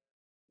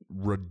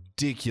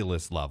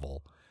ridiculous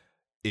level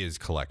is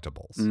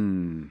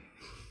collectibles.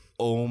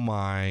 Oh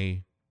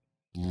my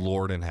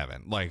Lord in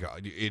heaven. Like,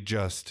 it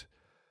just,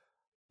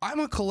 I'm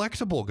a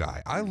collectible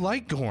guy. I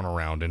like going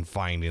around and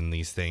finding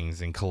these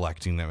things and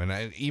collecting them.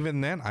 And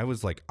even then I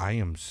was like, I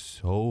am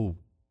so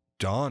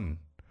done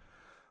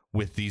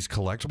with these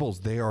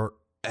collectibles. They are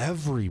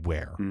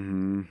everywhere.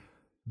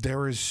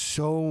 There is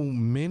so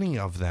many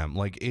of them.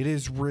 Like, it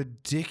is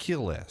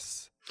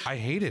ridiculous. I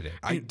hated it.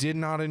 I did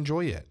not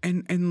enjoy it.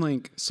 And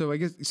like, so I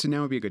guess, so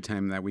now would be a good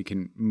time that we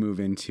can move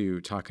into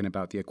talking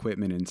about the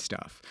equipment and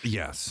stuff.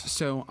 Yes.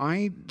 So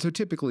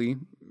typically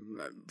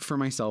for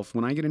myself,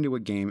 when I get into a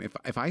game,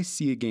 if I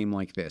see a game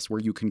like this where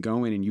you can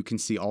go in and you can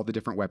see all the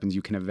different weapons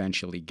you can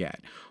eventually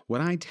get,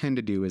 what I tend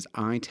to do is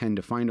I tend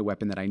to find a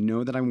weapon that I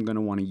know that I'm going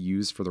to want to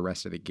use for the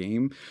rest of the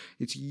game.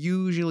 It's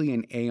usually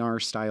an AR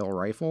style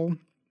rifle.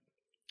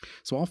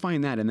 So I'll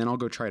find that, and then I'll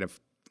go try to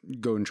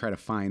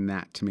find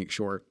that to make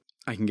sure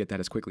I can get that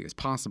as quickly as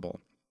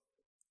possible.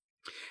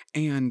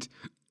 And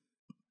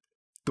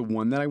the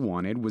one that I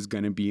wanted was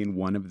going to be in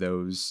one of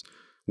those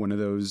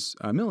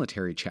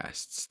military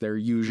chests. They're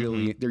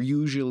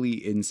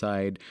usually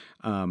inside,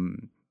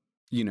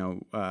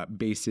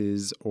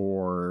 bases,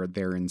 or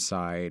they're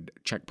inside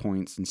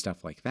checkpoints and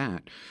stuff like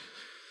that.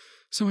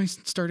 So I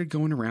started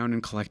going around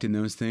and collecting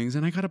those things,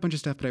 and I got a bunch of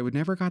stuff, but I would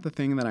never got the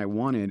thing that I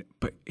wanted.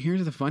 But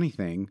here's the funny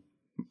thing.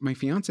 My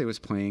fiance was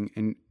playing,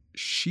 and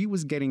she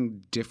was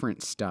getting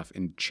different stuff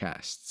in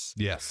chests.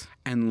 Yes.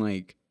 And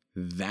like,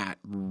 that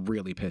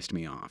really pissed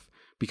me off,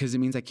 because it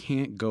means I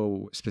can't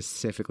go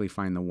specifically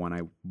find the one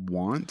I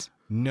want.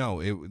 No,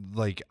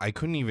 I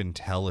couldn't even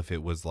tell if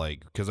it was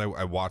like, because I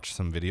watched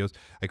some videos,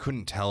 I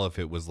couldn't tell if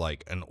it was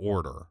like an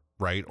order,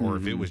 right? Or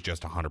if it was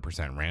just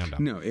 100%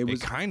 random. No,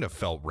 it kind of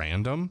felt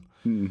random.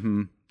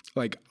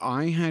 Like,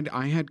 I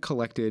had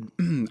collected,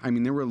 I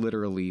mean, there were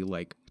literally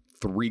like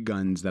 3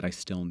 guns that I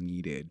still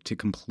needed to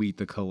complete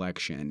the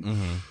collection.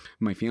 Mm-hmm.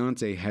 My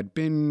fiance had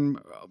been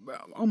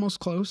almost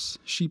close.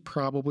 She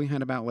probably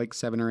had about like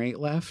 7 or 8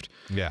 left.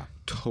 Yeah.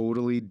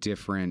 Totally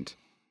different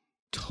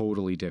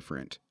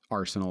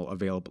arsenal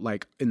available.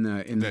 Like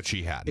that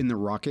she had in the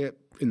rocket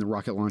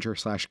launcher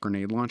 /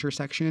 grenade launcher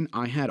section,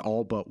 I had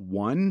all but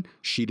 1.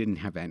 She didn't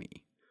have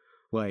any.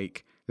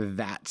 Like,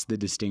 that's the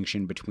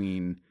distinction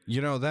between,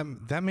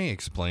 that may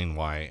explain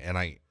why. And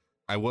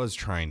I was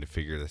trying to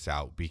figure this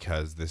out,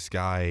 because this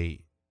guy,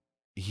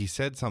 he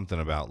said something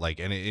about like,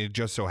 and it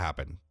just so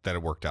happened that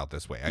it worked out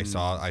this way. I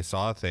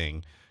saw a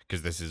thing,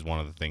 because this is one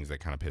of the things that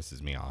kind of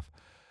pisses me off,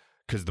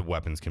 because the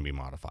weapons can be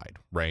modified,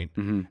 right?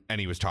 Mm-hmm.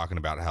 And he was talking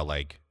about how,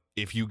 like,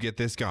 if you get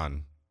this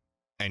gun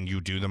and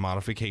you do the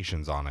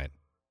modifications on it,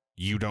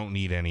 you don't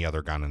need any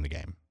other gun in the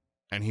game.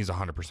 And he's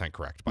 100%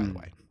 correct, by the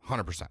way,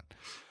 100%.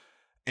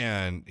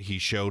 And he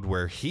showed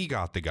where he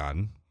got the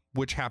gun,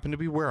 which happened to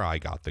be where I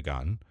got the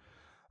gun.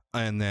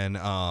 And then,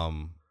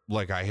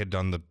 like, I had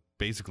done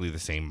basically the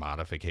same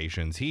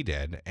modifications he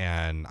did,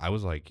 and I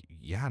was like,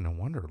 yeah, no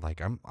wonder.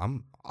 Like,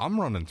 I'm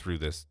running through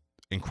this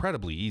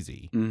incredibly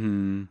easy.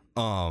 Mm-hmm.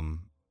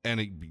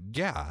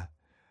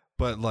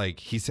 But like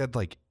he said,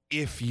 like,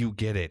 if you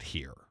get it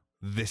here,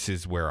 this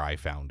is where I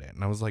found it,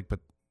 and I was like, but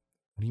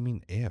what do you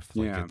mean if?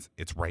 Like,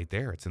 it's right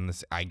there. It's in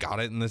this. I got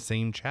it in the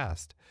same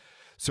chest.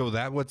 So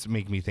that what's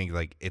make me think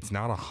like it's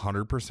not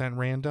 100%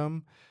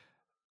 random.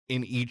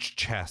 In each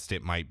chest,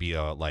 it might be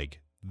like,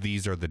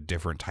 these are the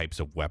different types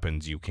of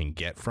weapons you can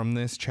get from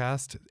this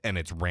chest, and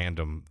it's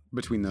random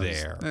between those.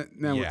 There,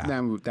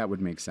 that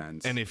would make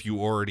sense. And if you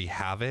already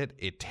have it,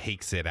 it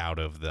takes it out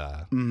of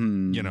the,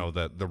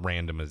 the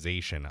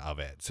randomization of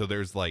it. So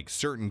there's like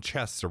certain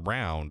chests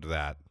around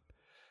that,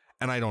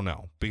 and I don't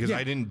know, because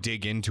I didn't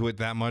dig into it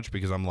that much,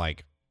 because I'm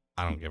like,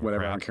 I don't give a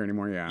crap. I don't care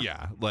anymore.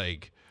 Yeah,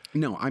 like.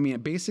 No, I mean,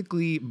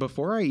 basically,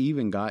 before I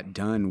even got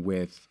done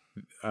with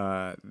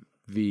I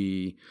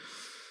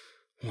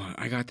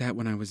got that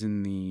when I was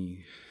in the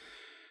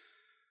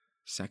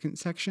second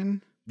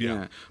section.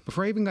 Yeah.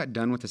 Before I even got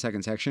done with the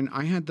second section,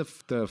 I had the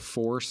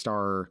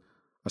 4-star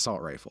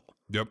assault rifle.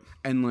 Yep.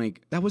 And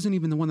like, that wasn't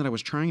even the one that I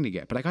was trying to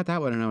get, but I got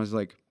that one and I was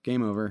like,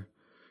 game over,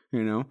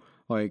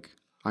 like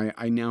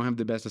I now have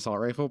the best assault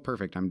rifle.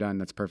 Perfect. I'm done.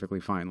 That's perfectly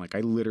fine. Like, I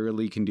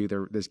literally can do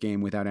this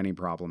game without any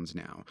problems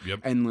now.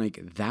 Yep. And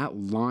like that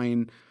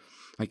line,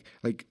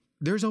 like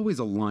there's always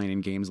a line in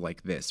games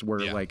like this where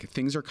like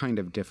things are kind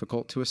of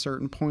difficult to a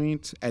certain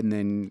point, and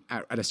then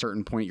at a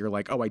certain point you're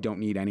like, oh, I don't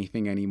need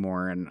anything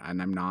anymore, and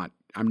I'm not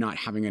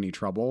having any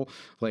trouble.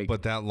 Like,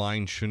 but that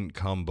line shouldn't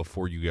come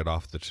before you get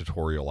off the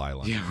tutorial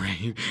island. Yeah,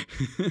 right.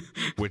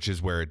 Which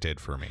is where it did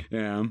for me.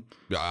 Yeah,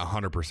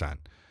 100%.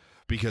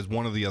 Because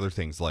one of the other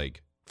things,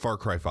 like Far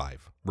Cry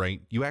 5,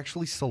 right? You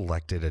actually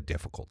selected a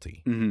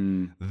difficulty.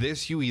 Mm-hmm.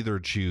 This, you either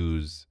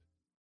choose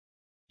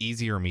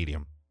easy or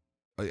medium.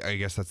 I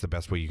guess that's the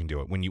best way you can do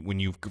it. When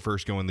you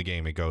first go in the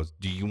game, it goes,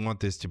 do you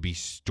want this to be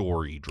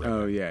story driven?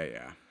 Oh,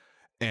 yeah.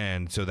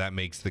 And so that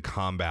makes the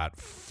combat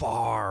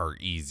far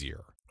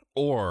easier.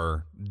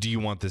 Or do you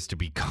want this to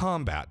be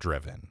combat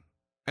driven?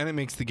 And it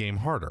makes the game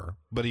harder.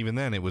 But even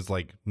then, it was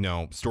like,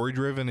 no, story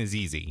driven is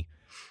easy.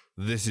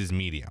 This is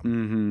medium.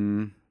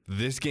 Mm-hmm.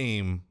 This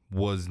game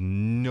was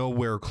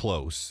nowhere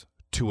close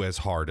to as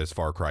hard as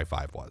Far Cry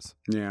 5 was.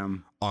 Yeah.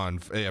 On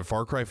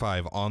Far Cry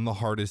 5, on the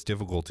hardest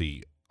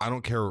difficulty, I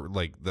don't care,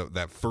 like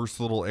that first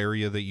little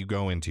area that you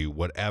go into,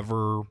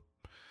 whatever,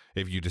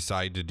 if you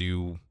decide to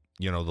do,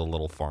 the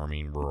little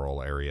farming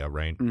rural area,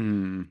 right?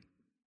 Mm.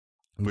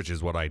 Which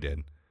is what I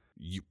did.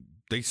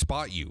 They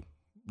spot you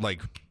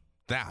like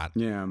that.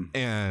 Yeah.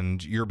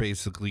 And you're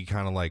basically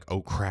kind of like,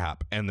 oh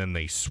crap. And then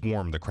they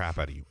swarm the crap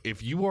out of you.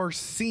 If you are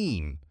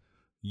seen,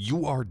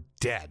 you are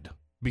dead,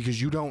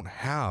 because you don't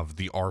have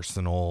the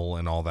arsenal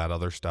and all that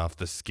other stuff,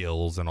 the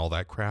skills and all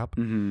that crap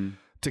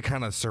to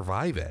kind of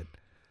survive it.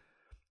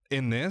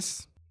 In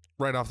this,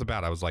 right off the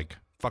bat, I was like,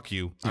 fuck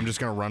you. I'm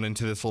just going to run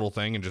into this little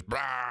thing and just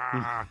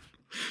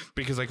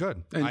because I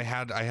could. And I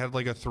had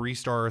like a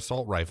 3-star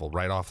assault rifle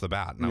right off the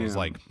bat. And I was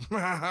like,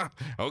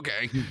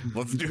 okay,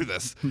 let's do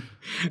this.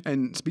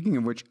 And speaking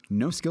of which,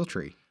 no skill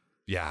tree.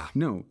 Yeah.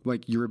 No,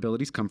 like your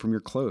abilities come from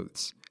your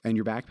clothes and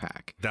your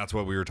backpack. That's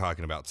what we were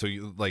talking about. So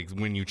like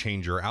when you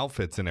change your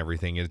outfits and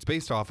everything, it's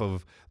based off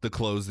of the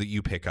clothes that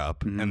you pick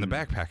up and the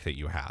backpack that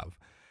you have.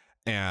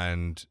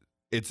 And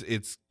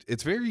it's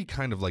very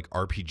kind of like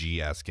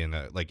RPG-esque in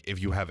like,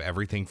 if you have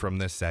everything from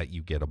this set,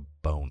 you get a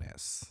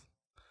bonus.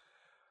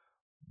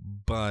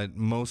 But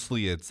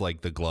mostly it's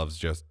like the gloves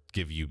just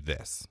give you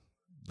this.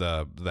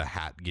 The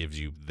hat gives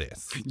you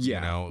this.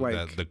 Yeah.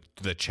 Like,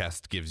 the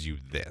chest gives you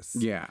this.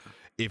 Yeah.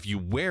 If you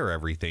wear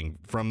everything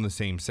from the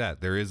same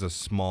set, there is a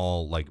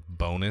small like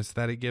bonus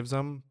that it gives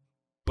them,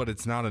 but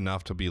it's not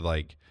enough to be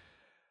like,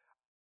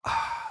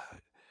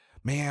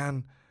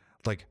 man,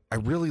 like I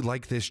really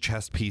like this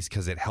chest piece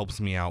because it helps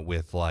me out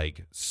with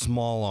like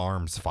small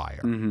arms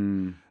fire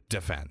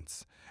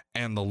defense,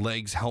 and the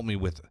legs help me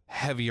with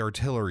heavy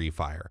artillery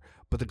fire.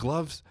 But the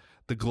gloves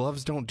The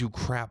gloves don't do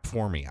crap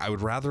for me. I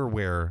would rather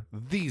wear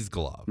these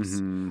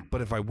gloves.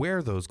 But if I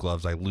wear those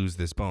gloves, I lose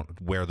this bonus.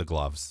 Wear the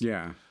gloves.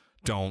 Yeah.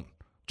 Don't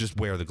just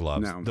wear the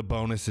gloves. No. The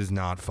bonus is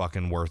not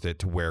fucking worth it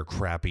to wear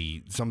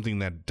crappy, something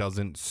that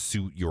doesn't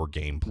suit your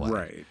gameplay.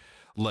 Right.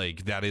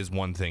 Like, that is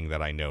one thing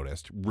that I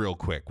noticed real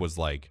quick was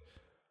like,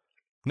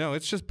 no,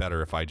 it's just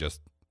better if I just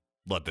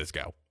let this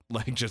go.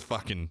 Like, just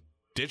fucking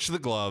ditch the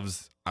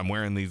gloves. I'm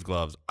wearing these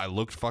gloves. I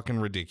looked fucking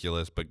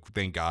ridiculous, but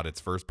thank God it's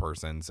first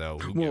person, so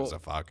who gives a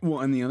fuck? Well,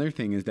 and the other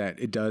thing is that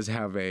it does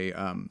have a,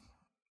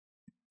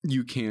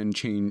 you can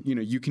change,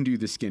 you can do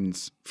the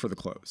skins for the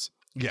clothes.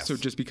 Yes. So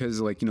just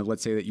because, like,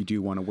 let's say that you do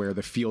want to wear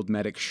the field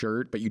medic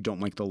shirt, but you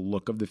don't like the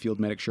look of the field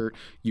medic shirt,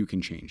 you can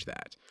change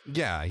that.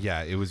 Yeah.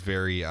 It was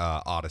very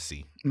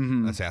Odyssey,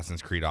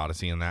 Assassin's Creed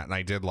Odyssey in that, and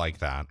I did like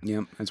that.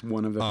 Yeah, that's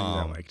one of the things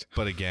I liked.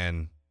 But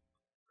again,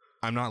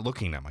 I'm not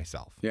looking at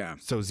myself. Yeah.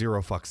 So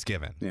zero fucks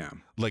given. Yeah.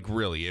 Like,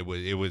 really,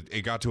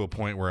 it got to a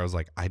point where I was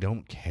like, I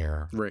don't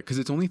care. Right, because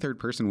it's only third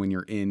person when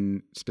you're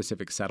in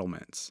specific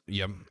settlements.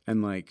 Yep.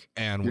 And like,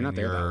 And you're not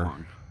there that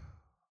long.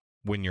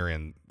 When you're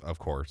in, of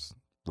course,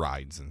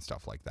 rides and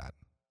stuff like that.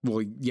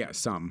 Well, yeah,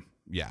 some.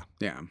 Yeah.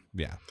 Yeah.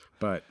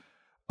 But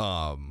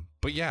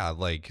yeah,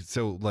 like,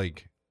 so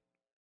like,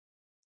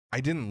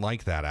 I didn't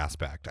like that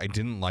aspect. I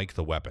didn't like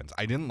the weapons.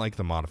 I didn't like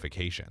the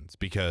modifications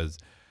because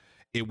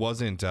it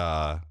wasn't,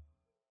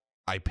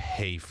 I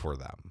pay for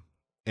them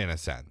in a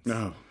sense.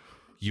 No.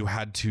 You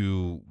had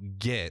to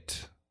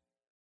get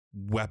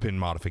weapon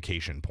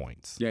modification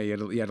points. Yeah, you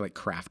had to like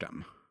craft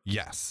them.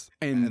 Yes.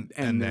 And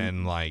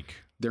then like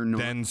they're not,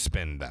 then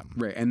spend them.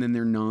 Right. And then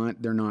they're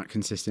not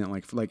consistent.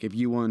 Like if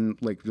you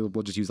want, like,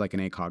 we'll just use like an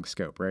ACOG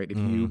scope, right? If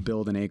you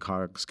build an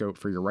ACOG scope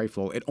for your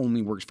rifle, it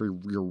only works for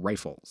your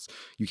rifles.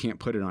 You can't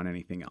put it on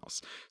anything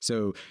else.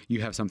 So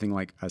you have something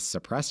like a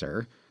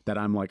suppressor that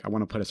I'm like, I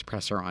want to put a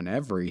suppressor on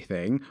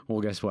everything.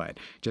 Well, guess what?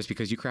 Just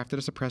because you crafted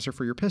a suppressor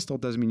for your pistol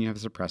doesn't mean you have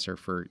a suppressor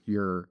for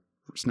your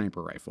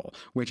sniper rifle,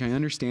 which I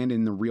understand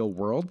in the real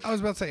world. I was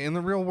about to say, in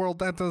the real world,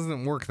 that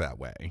doesn't work that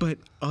way. But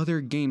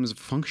other games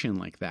function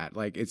like that.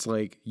 Like, it's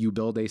like you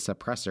build a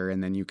suppressor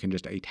and then you can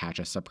just attach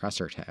a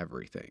suppressor to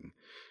everything,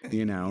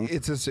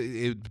 It's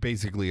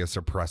basically a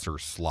suppressor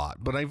slot.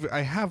 But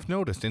I have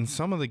noticed in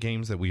some of the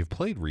games that we've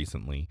played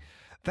recently,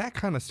 that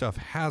kind of stuff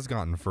has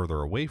gotten further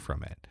away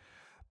from it.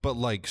 But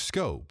like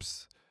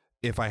scopes,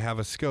 if I have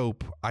a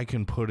scope, I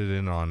can put it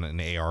in on an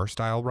AR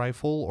style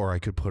rifle or I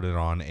could put it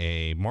on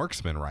a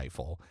marksman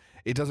rifle.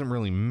 It doesn't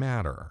really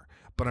matter,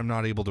 but I'm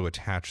not able to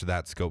attach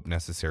that scope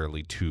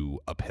necessarily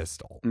to a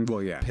pistol.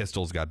 Well, yeah.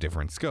 Pistols got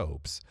different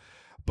scopes.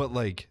 But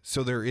like,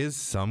 so there is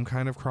some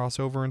kind of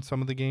crossover in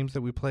some of the games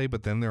that we play,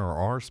 but then there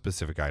are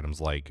specific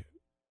items like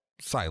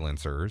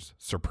silencers,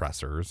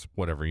 suppressors,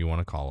 whatever you want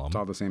to call them. It's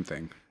all the same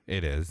thing.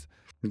 It is.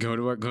 Go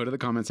to the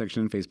comment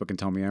section on Facebook and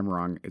tell me I'm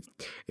wrong.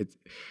 It's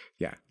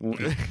yeah. Well,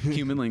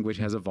 human language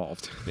has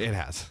evolved. It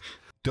has.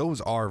 Those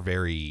are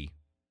very.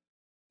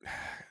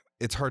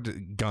 It's hard to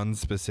gun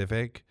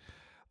specific.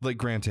 Like,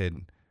 granted,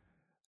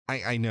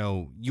 I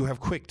know you have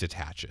quick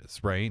detaches,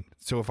 right?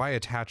 So if I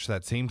attach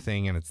that same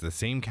thing and it's the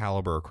same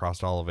caliber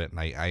across all of it, and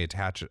I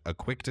attach a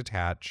quick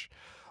detach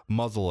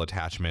muzzle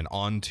attachment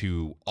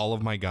onto all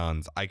of my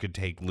guns, I could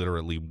take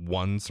literally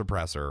one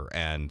suppressor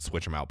and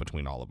switch them out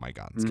between all of my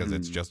guns because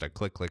it's just a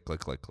click, click, click,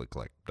 click, click,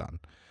 click,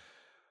 done.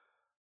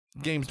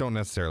 Games don't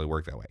necessarily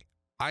work that way.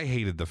 I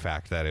hated the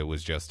fact that it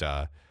was just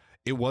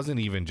it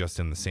wasn't even just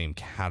in the same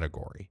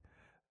category.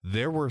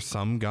 There were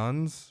some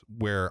guns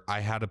where I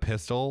had a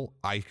pistol,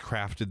 I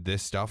crafted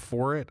this stuff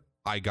for it,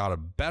 I got a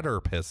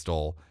better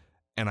pistol,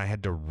 and I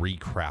had to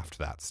recraft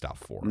that stuff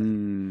for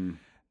it.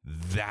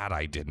 That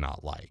I did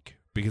not like.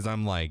 Because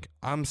I'm like,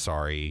 I'm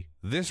sorry,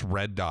 this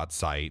red dot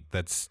sight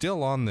that's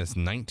still on this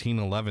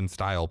 1911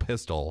 style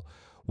pistol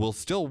will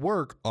still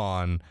work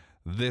on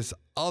this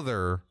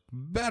other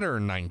better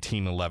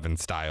 1911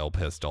 style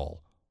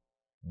pistol.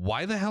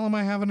 Why the hell am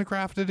I having to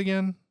craft it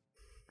again?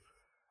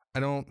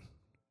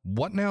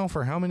 What now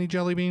for how many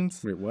jelly beans?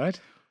 Wait, what?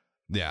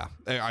 Yeah,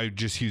 I'm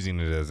just using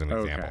it as an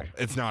example.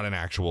 It's not an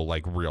actual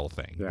like real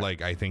thing. Yeah.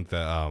 Like, I think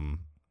that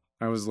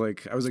I was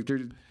like,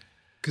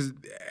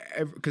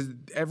 because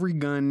every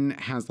gun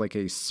has like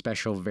a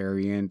special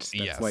variant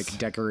that's like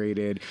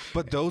decorated.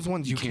 But those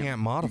ones you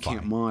can't modify. You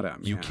can't mod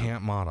them. You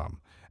can't mod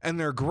them. And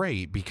they're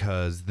great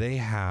because they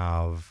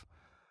have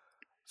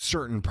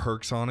certain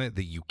perks on it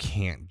that you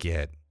can't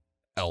get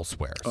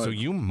elsewhere. So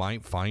you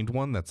might find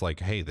one that's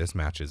like, hey, this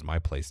matches my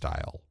play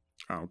style.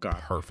 Oh God,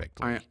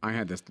 perfectly. I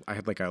had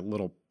like a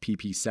little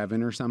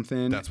PP7 or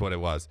something. That's what it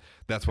was.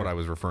 That's what I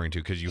was referring to,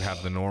 because you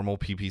have the normal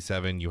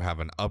PP7, you have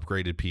an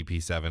upgraded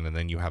PP7, and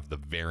then you have the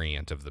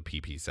variant of the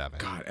PP7.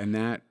 God, and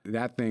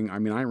that thing, I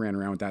mean, I ran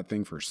around with that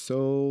thing for so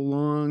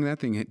long. That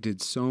thing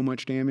did so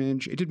much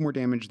damage. It did more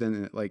damage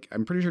than, like,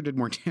 I'm pretty sure it did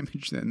more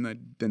damage than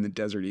the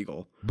Desert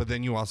Eagle. But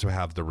then you also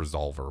have the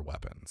resolver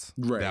weapons.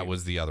 Right. That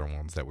was the other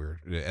ones that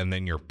and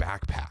then your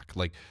backpack.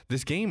 Like,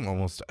 this game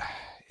almost,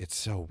 it's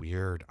so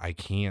weird. I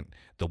can't,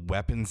 the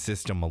weapon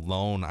system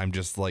alone, I'm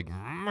just like,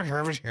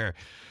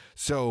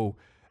 so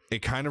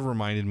it kind of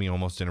reminded me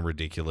almost in a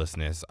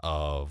ridiculousness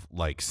of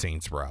like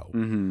Saints Row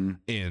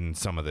in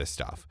some of this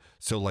stuff.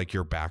 So like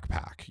your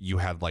backpack, you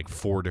had like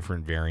 4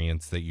 different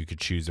variants that you could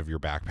choose of your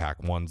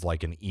backpack. One's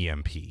like an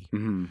EMP.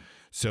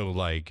 So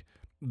like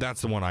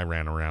that's the one I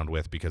ran around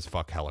with because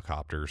fuck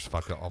helicopters,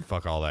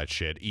 fuck all that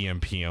shit.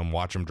 EMP them,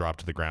 watch them drop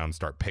to the ground,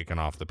 start picking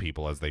off the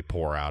people as they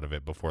pour out of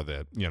it before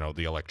the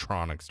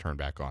electronics turn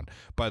back on.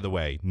 By the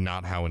way,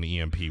 not how an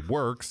EMP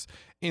works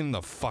in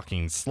the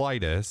fucking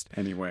slightest.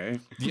 Anyway.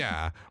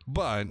 Yeah,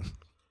 but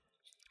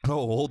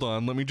hold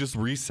on, let me just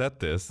reset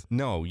this.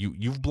 No,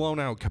 you've blown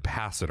out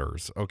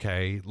capacitors,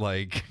 okay?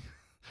 Like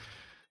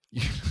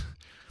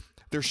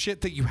there's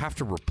shit that you have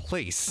to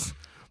replace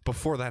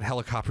before that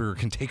helicopter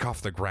can take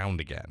off the ground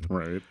again.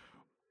 Right.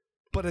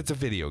 But it's a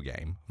video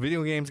game.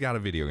 Video game's got a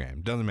video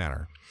game. Doesn't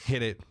matter.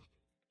 Hit it,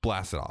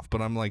 blast it off.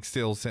 But I'm like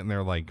still sitting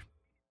there like,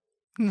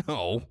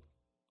 no.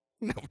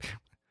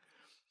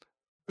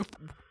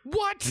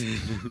 What?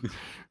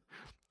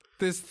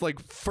 This like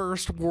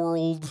first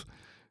world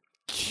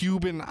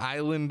Cuban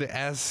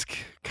island-esque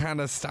kind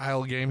of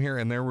style game here,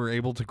 and they were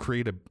able to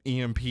create a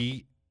EMP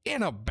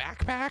in a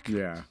backpack?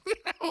 Yeah.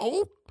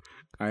 No.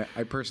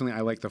 I personally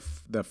like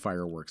the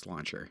fireworks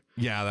launcher.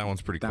 Yeah, that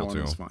one's pretty cool too.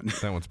 That one's fun.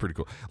 That one's pretty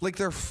cool. Like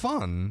they're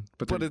fun,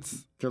 but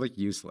they're like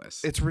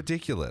useless. It's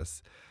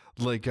ridiculous.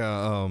 Like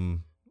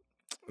some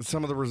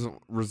of the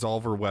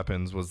resolver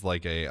weapons was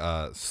like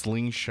a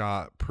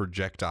slingshot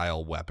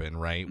projectile weapon,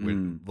 right?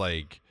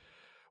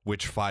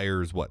 Which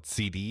fires what?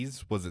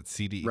 CDs? Was it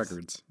CDs?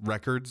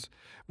 Records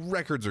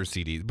or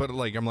CDs? But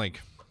like I'm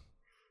like,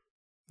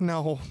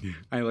 no,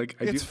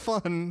 it's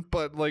fun,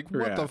 but like,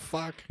 what the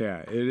fuck? Yeah,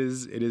 it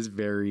is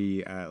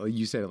very, like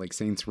you said, like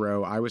Saints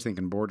Row. I was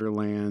thinking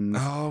Borderlands.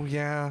 Oh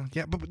yeah.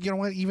 But you know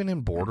what? Even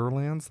in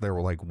Borderlands, there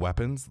were like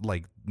weapons,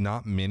 like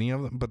not many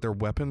of them, but their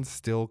weapons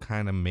still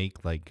kind of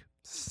make like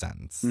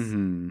sense.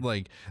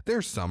 Like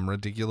there's some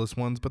ridiculous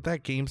ones, but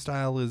that game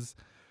style is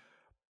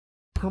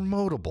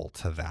promotable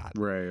to that.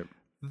 Right.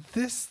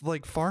 This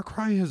like Far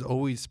Cry is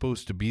always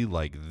supposed to be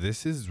like,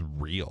 this is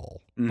real.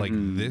 Like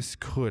this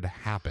could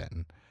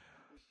happen.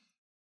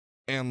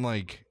 And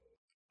like,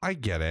 I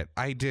get it.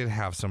 I did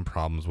have some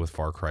problems with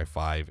Far Cry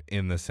 5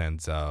 in the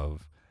sense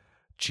of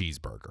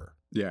cheeseburger.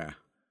 Yeah.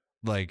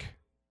 Like,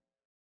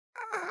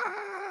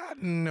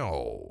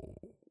 no.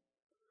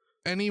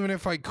 And even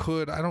if I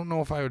could, I don't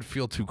know if I would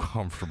feel too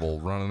comfortable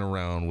running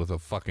around with a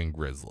fucking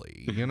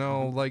grizzly, you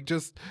know, like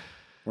just.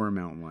 Or a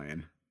mountain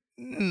lion.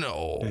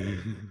 No.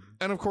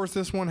 And of course,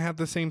 this one had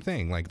the same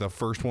thing. Like the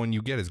first one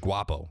you get is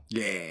Guapo.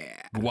 Yeah.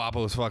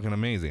 Guapo is fucking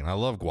amazing. I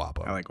love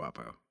Guapo. I like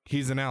Guapo.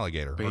 He's an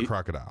alligator or a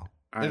crocodile.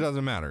 It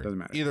doesn't matter.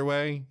 Either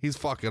way, he's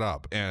fucking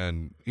up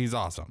and he's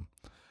awesome.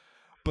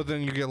 But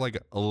then you get like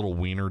a little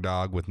wiener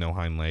dog with no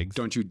hind legs.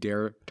 Don't you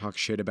dare talk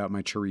shit about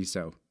my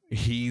chorizo.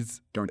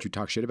 Don't you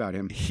talk shit about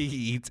him. He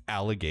eats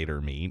alligator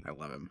meat. I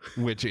love him.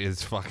 Which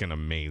is fucking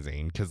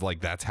amazing because like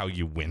that's how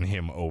you win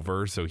him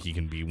over, so he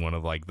can be one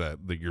of like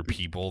your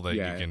people that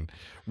you can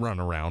run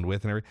around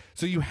with and everything.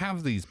 So you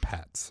have these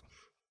pets.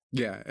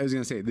 Yeah, I was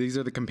gonna say these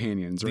are the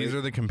companions. Right? These are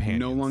the companions.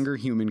 No longer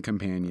human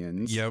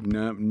companions. Yep.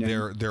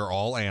 No, they're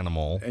all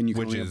animal, and you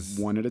can only have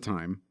one at a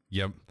time.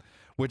 Yep.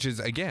 Which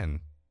is again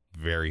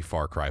very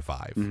Far Cry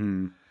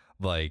 5.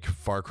 Like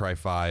Far Cry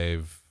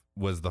 5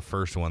 was the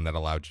first one that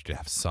allowed you to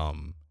have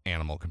some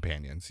animal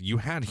companions. You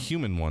had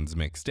human ones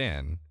mixed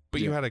in,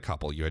 but you had a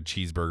couple. You had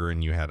Cheeseburger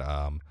and you had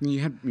I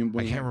can't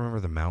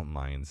remember the mountain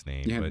lion's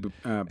name,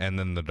 and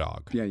then the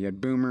dog. Yeah, you had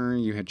Boomer,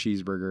 you had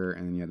Cheeseburger,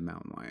 and then you had the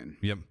mountain lion.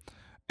 Yep.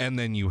 And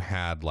then you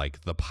had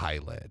like the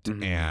pilot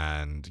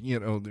and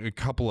a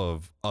couple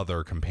of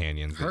other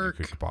companions Herc.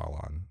 that you could ball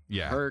on.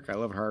 Yeah. Herc, I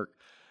love Herc.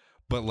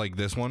 But like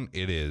this one,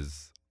 it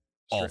is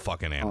all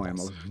fucking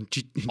animals.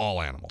 All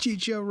animals.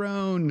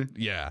 Chicharron.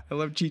 Yeah. I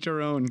love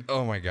Chicharron.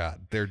 Oh my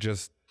God.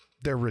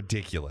 They're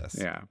ridiculous.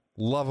 Yeah.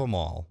 Love them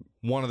all.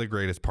 One of the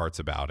greatest parts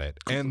about it.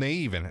 And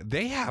they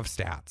have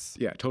stats.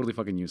 Yeah. Totally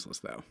fucking useless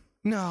though.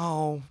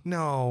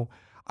 No.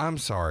 I'm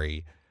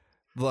sorry.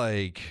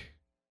 Like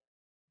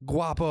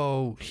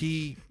Guapo,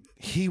 he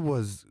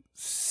was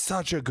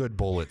such a good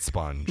bullet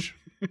sponge.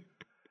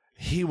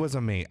 He was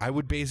amazing. I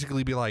would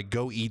basically be like,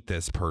 go eat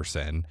this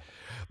person.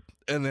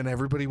 And then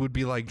everybody would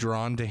be like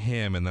drawn to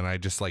him. And then I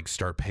just like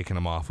start picking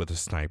him off with a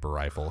sniper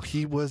rifle.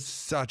 He was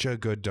such a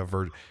good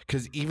divert.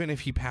 Because even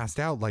if he passed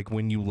out, like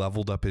when you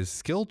leveled up his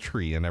skill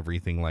tree and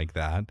everything like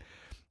that,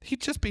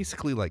 he'd just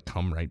basically like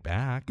come right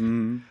back.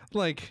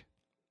 Like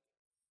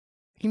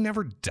he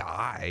never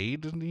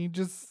died. And he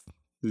just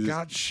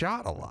got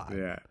shot a lot.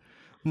 Yeah.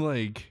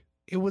 Like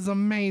it was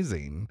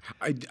amazing.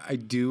 I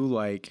do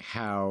like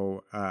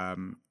how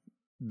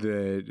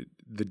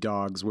the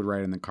dogs would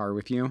ride in the car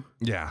with you.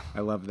 Yeah. I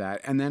love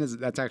that. And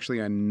that's actually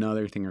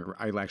another thing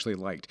I actually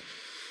liked.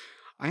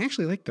 I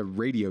actually like the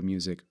radio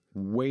music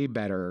way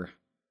better.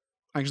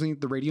 Actually,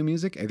 the radio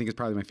music, I think, is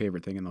probably my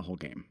favorite thing in the whole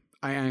game.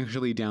 I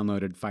actually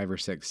downloaded 5 or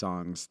 6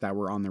 songs that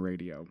were on the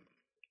radio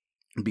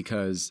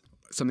because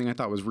something I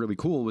thought was really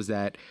cool was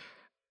that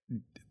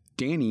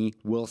Danny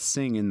will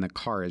sing in the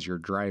car as you're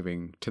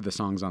driving to the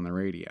songs on the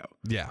radio.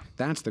 Yeah.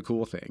 That's the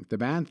cool thing. The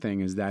bad thing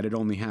is that it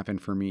only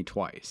happened for me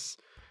twice.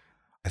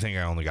 I think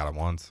I only got it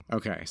once.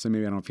 Okay, so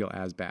maybe I don't feel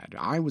as bad.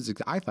 I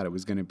thought it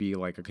was going to be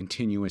like a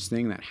continuous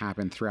thing that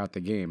happened throughout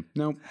the game.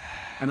 Nope.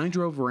 And I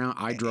drove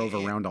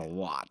around a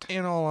lot.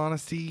 In all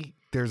honesty,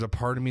 there's a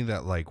part of me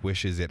that like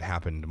wishes it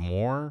happened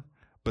more,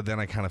 but then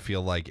I kind of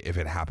feel like if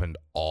it happened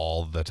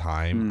all the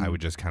time, I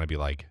would just kind of be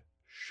like,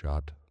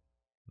 shut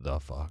the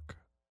fuck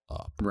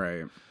up.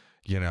 Right.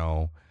 You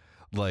know,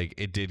 like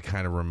it did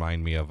kind of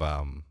remind me of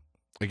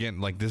again,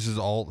 like this is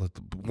all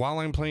while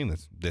I'm playing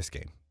this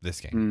game.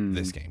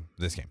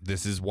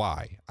 This is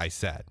why I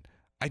said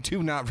I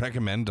do not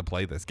recommend to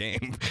play this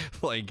game.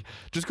 Like,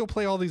 just go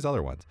play all these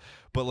other ones.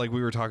 But like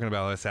we were talking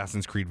about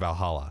Assassin's Creed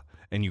Valhalla,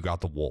 and you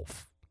got the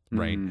wolf,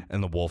 right?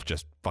 And the wolf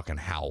just fucking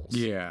howls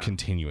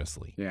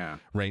continuously. Yeah.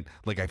 Right?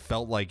 Like I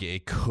felt like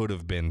it could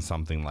have been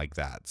something like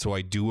that. So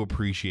I do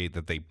appreciate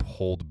that they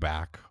pulled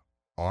back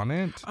on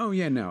it. Oh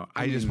yeah, no.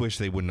 I just wish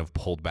they wouldn't have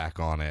pulled back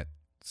on it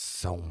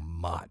so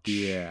much.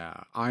 Yeah,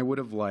 I would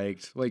have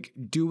liked, like,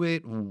 do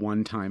it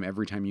one time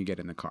every time you get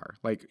in the car.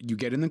 Like, you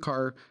get in the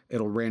car,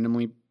 it'll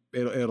randomly,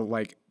 it'll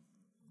like,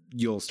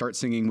 you'll start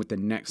singing with the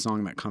next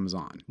song that comes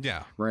on.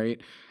 Yeah.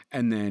 Right?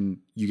 And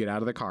then you get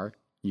out of the car,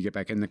 you get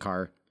back in the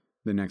car,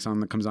 the next song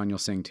that comes on, you'll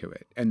sing to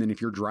it. And then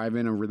if you're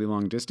driving a really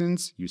long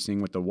distance, you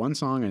sing with the one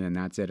song, and then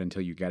that's it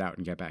until you get out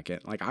and get back in.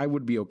 Like, I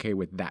would be okay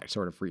with that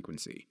sort of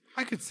frequency.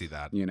 I could see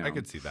that. You know? I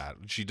could see that.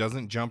 She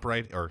doesn't jump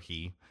right, or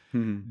he.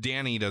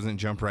 Danny doesn't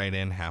jump right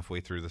in halfway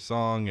through the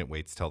song. It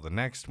waits till the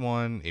next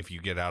one. If you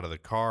get out of the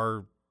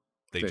car,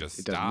 they just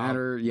it stop. doesn't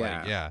matter. Yeah.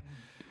 Like, yeah.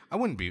 I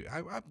wouldn't be,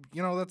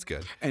 that's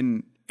good.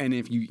 And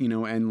if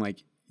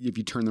if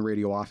you turn the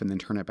radio off and then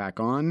turn it back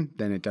on,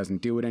 then it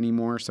doesn't do it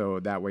anymore. So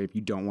that way, if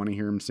you don't want to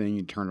hear him sing,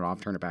 you turn it off,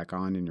 turn it back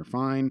on, and you're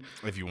fine.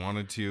 If you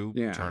wanted to,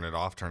 turn it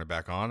off, turn it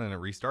back on, and it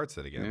restarts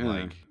it again. Yeah.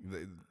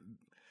 Like,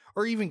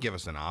 or even give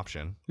us an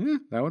option. Yeah,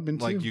 that would have been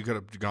like too. you could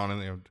have gone in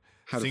there,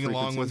 sing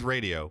along with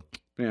radio.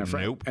 Yeah,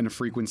 nope. And a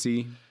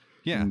frequency.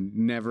 Yeah.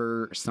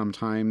 Never,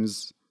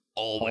 sometimes.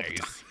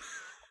 Always.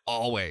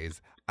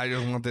 Always. I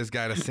just want this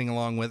guy to sing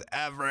along with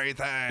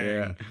everything.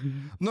 Yeah.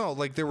 No,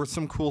 like there was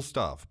some cool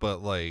stuff,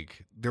 but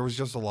like there was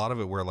just a lot of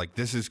it where like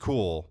this is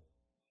cool,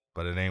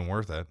 but it ain't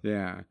worth it.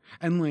 Yeah.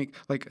 And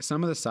like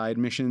some of the side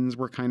missions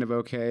were kind of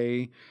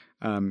okay.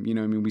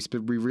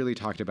 We really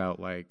talked about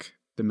like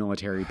the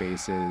military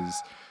bases,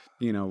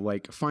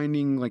 like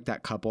finding like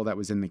that couple that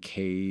was in the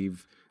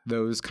cave,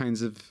 those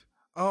kinds of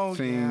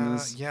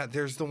things. Yeah.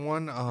 There's the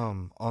one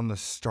on the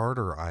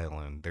starter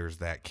island. There's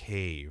that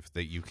cave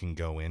that you can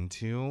go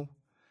into,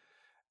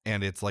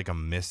 and it's like a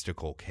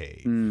mystical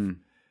cave.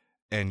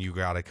 And you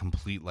got to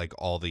complete like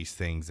all these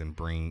things and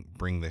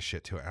bring this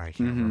shit to it. I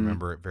can't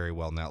remember it very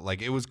well now.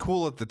 Like it was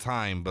cool at the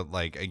time, but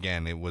like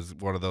again, it was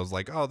one of those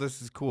like, oh, this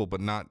is cool,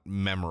 but not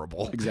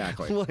memorable.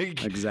 Exactly.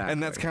 Exactly.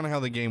 And that's kind of how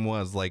the game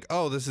was. Like,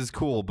 oh, this is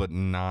cool, but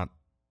not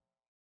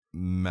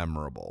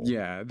memorable.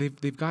 Yeah,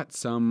 they've got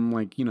some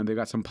they've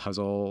got some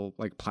puzzle,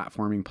 like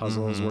platforming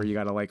puzzles where you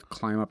got to like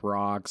climb up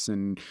rocks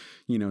and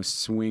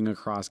swing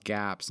across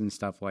gaps and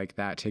stuff like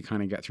that to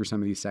kind of get through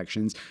some of these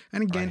sections.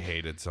 And again, I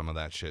hated some of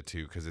that shit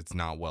too because it's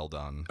not well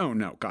done. Oh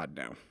no, God,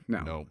 no.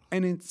 Nope.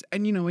 And it's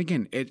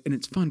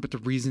fun, but the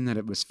reason that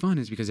it was fun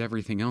is because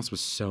everything else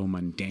was so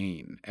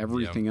mundane.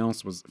 Everything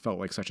else felt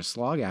like such a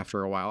slog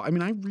after a while. I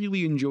mean, I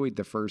really enjoyed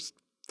the first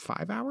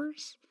 5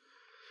 hours.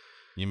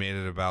 You made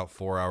it about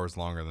 4 hours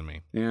longer than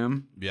me. Yeah.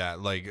 Yeah.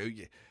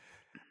 Like,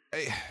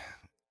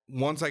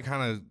 once I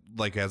kind of,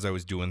 like, as I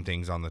was doing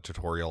things on the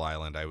tutorial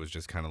island, I was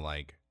just kind of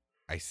like,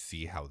 I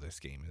see how this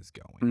game is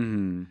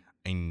going.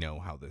 I know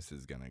how this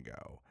is going to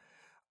go.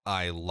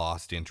 I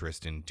lost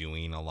interest in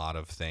doing a lot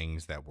of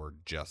things that were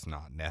just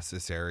not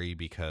necessary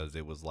because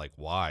it was like,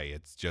 why?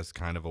 It's just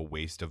kind of a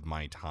waste of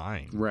my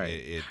time.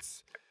 Right.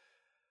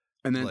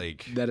 And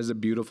that is a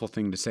beautiful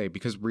thing to say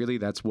because really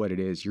that's what it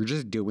is. You're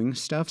just doing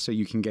stuff so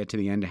you can get to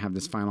the end to have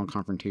this final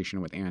confrontation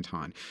with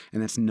Anton.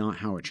 And that's not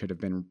how it should have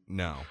been.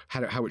 No.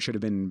 How it should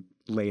have been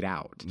laid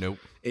out. Nope.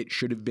 It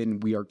should have been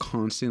we are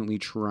constantly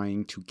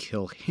trying to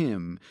kill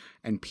him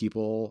and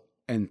people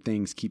and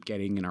things keep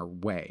getting in our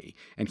way.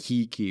 And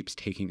he keeps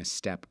taking a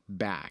step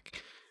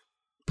back,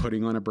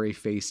 putting on a brave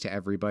face to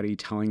everybody,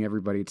 telling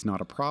everybody it's not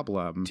a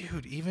problem.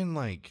 Dude, even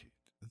like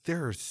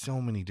there are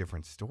so many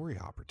different story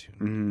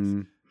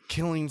opportunities.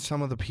 Killing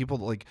some of the people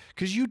like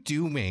because you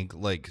do make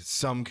like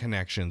some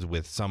connections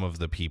with some of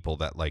the people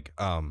that like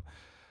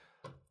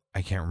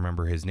I can't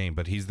remember his name,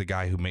 but he's the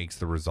guy who makes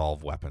the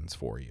resolve weapons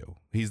for you.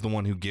 He's the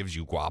one who gives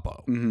you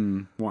Guapo.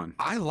 One.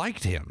 I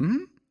liked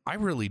him. I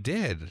really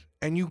did.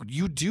 And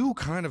you do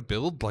kind of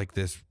build like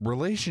this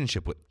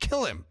relationship with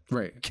kill him.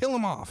 Right. Kill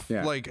him off.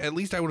 Yeah. Like at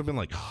least I would have been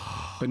like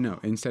but no,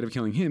 instead of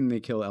killing him, they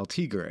kill El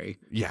Tigre.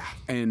 Yeah.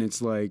 And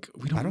it's like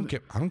I don't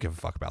give a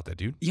fuck about that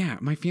dude. Yeah,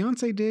 my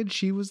fiance did.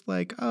 She was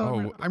like,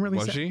 "Oh, I'm really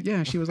was sad." she?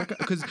 Yeah, she was like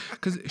cuz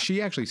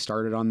she actually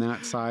started on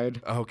that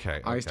side.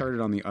 Okay. I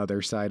started on the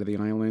other side of the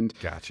island.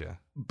 Gotcha.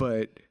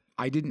 But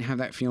I didn't have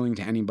that feeling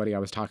to anybody I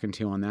was talking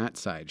to on that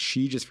side.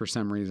 She just for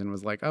some reason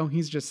was like, oh,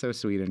 he's just so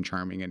sweet and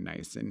charming and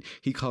nice, and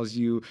he calls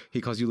you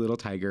little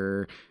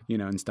tiger,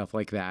 and stuff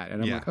like that.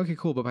 And I'm like, okay,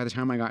 cool. But by the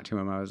time I got to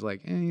him, I was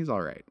like, he's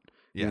all right.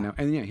 Yeah.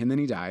 And then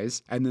he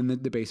dies, and then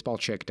the baseball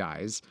chick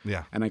dies.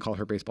 Yeah. And I call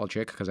her baseball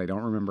chick because I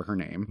don't remember her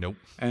name. Nope.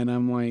 And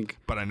I'm like,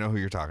 but I know who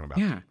you're talking about.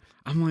 Yeah.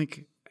 I'm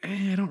like,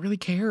 I don't really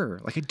care.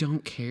 Like, I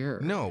don't care.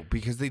 No,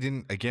 because they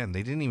didn't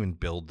even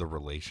build the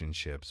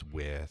relationships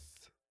with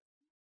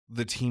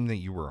the team that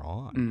you were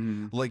on.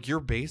 Mm-hmm. Like, your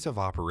base of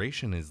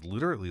operation is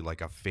literally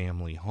like a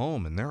family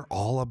home, and they're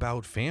all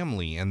about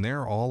family, and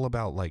they're all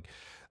about, like,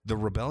 the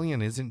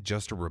rebellion isn't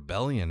just a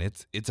rebellion.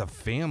 It's a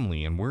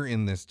family, and we're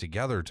in this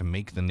together to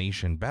make the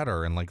nation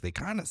better. And, like, they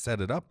kind of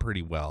set it up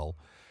pretty well,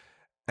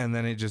 and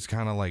then it just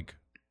kind of, like,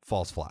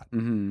 falls flat.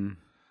 Mm-hmm.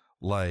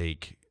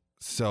 Like,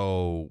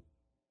 so...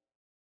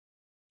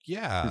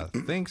 Yeah,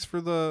 thanks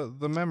for the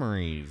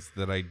memories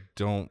that I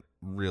don't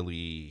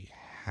really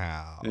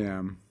have.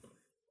 Yeah.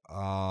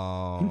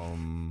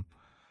 I'm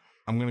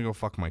gonna go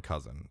fuck my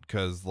cousin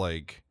because,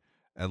 like,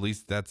 at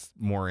least that's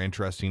more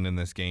interesting in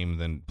this game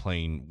than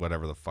playing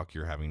whatever the fuck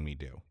you're having me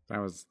do. That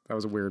was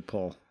a weird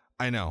pull.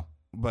 I know,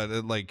 but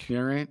like, you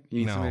all right?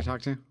 You need somebody to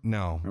talk to?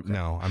 No, Okay.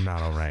 No, I'm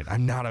not all right.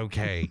 I'm not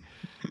okay.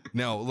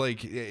 No,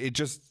 like it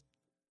just,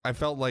 I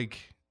felt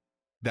like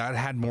that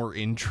had more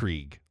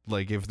intrigue.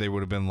 Like, if they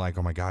would have been like,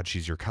 oh my God,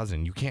 she's your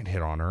cousin, you can't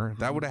hit on her.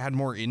 That would have had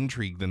more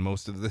intrigue than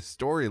most of the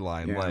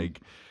storyline. Yeah. Like,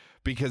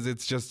 because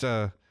it's just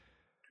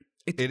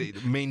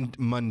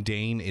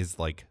mundane is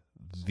like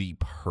the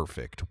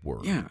perfect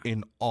word. Yeah.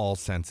 In all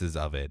senses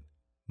of it.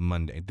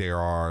 Mundane. There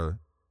are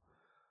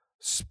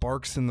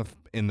sparks in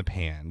the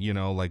pan,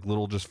 like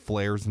little just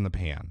flares in the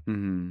pan.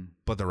 Mm-hmm.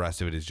 But the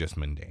rest of it is just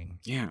mundane.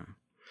 Yeah.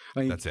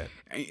 Like, that's it.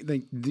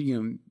 Like,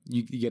 you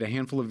get a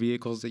handful of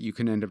vehicles that you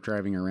can end up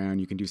driving around.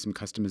 You can do some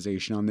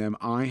customization on them.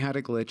 I had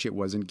a glitch. It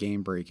wasn't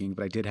game breaking,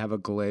 but I did have a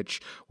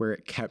glitch where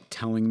it kept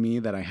telling me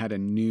that I had a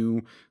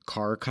new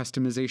car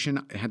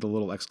customization. It had the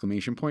little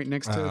exclamation point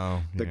next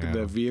to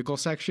the vehicle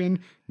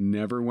section.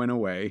 Never went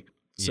away.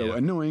 So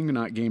annoying,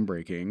 not game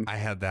breaking. I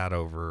had that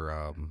over,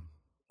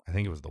 I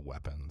think it was the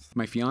weapons.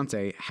 My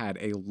fiance had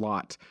a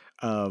lot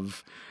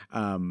of,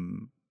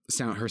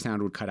 sound. Her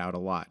sound would cut out a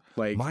lot.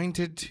 Like, mine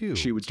did too.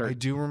 She would start. I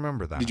do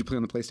remember that. Did you play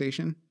on the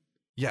PlayStation?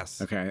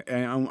 Yes. Okay.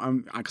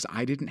 And because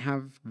I didn't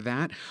have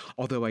that.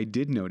 Although I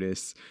did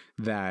notice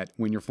that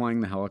when you're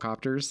flying the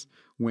helicopters,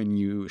 when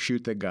you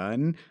shoot the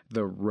gun,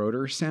 the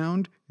rotor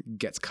sound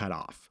gets cut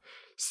off.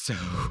 So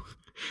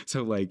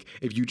like,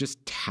 if you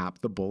just tap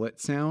the bullet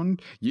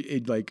sound,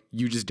 you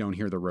just don't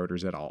hear the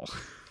rotors at all.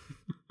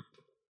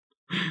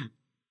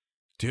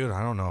 Dude,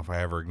 I don't know if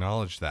I ever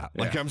acknowledged that.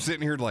 Like, I'm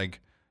sitting here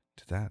like,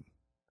 did that?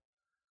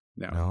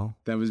 No,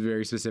 that was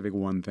very specific.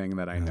 One thing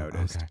that I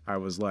noticed, okay. I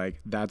was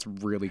like, that's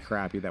really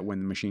crappy that when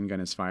the machine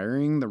gun is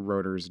firing, the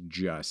rotors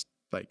just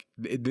like,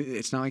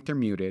 it's not like they're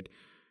muted.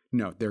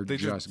 No, they're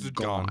just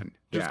gone.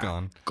 Just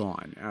gone.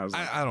 Gone.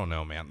 I don't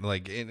know, man.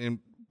 Like, in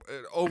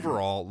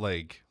overall,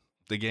 like,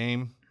 the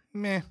game,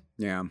 meh.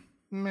 Yeah.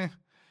 Meh.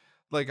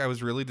 Like, I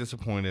was really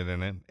disappointed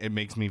in it. It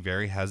makes me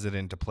very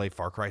hesitant to play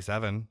Far Cry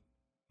 7.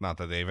 Not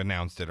that they've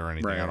announced it or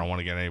anything. Right. I don't want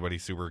to get anybody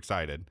super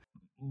excited.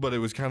 But it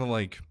was kind of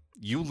like,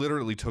 you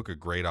literally took a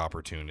great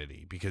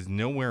opportunity, because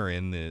nowhere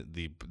in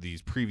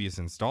these previous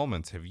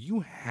installments have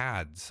you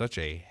had such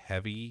a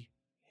heavy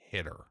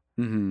hitter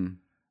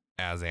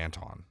as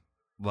Anton.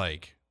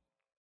 Like,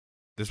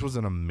 this was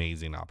an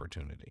amazing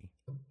opportunity.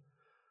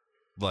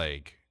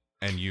 Like,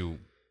 and you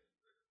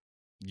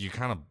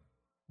kind of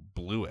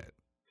blew it.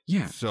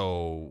 Yeah.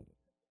 So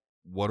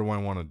what do I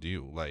want to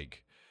do?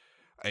 Like,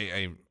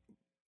 I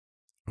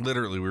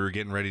literally, we were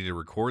getting ready to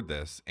record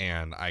this,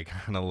 and I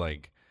kind of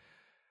like,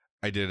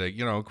 I did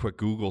a quick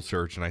Google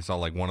search, and I saw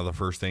like one of the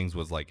first things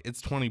was like,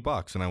 it's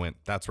 $20, and I went,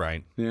 that's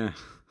right. Yeah.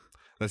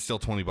 That's still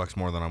 $20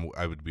 more than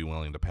I would be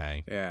willing to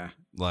pay. Yeah.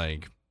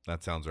 Like,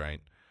 that sounds right.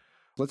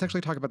 Let's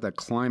actually talk about the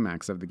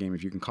climax of the game,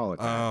 if you can call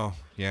it that. Oh,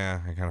 yeah,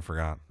 I kind of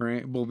forgot.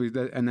 Right. Well,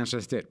 and that's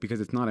just it, because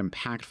it's not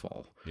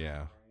impactful.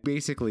 Yeah.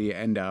 Basically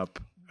end up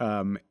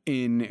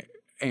in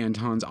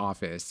Anton's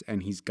office,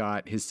 and he's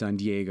got his son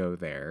Diego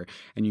there,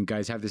 and you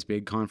guys have this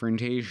big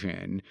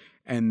confrontation,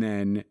 and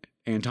then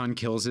Anton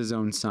kills his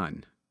own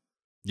son.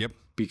 Yep.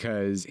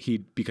 Because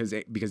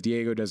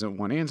Diego doesn't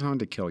want Anton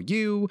to kill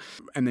you,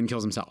 and then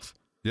kills himself.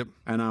 Yep.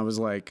 And I was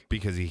like,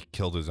 because he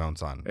killed his own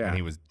son, and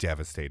he was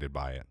devastated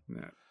by it.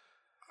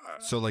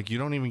 So like, you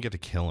don't even get to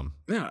kill him,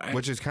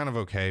 which is kind of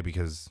okay,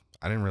 because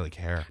I didn't really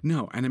care.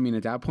 No. And I mean,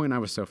 at that point I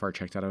was so far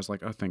checked out. I was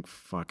like, oh, thank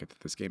fuck it that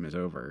this game is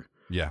over.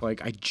 Yeah.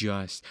 Like,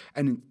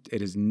 and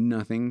it has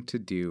nothing to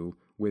do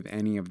with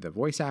any of the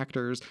voice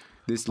actors.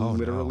 This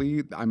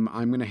literally, no.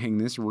 I'm going to hang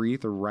this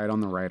wreath right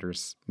on the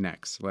writer's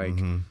necks. Like,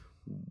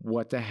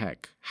 what the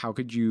heck? How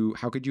could you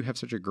have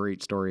such a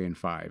great story in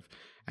 5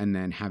 and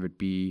then have it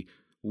be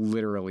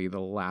literally the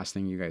last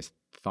thing you guys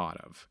thought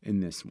of in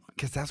this one?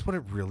 Because that's what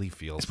it really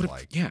feels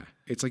like.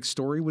 It's like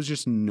story was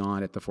just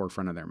not at the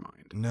forefront of their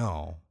mind.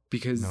 No.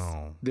 Because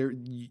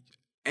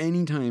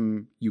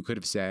anytime you could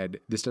have said,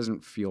 this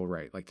doesn't feel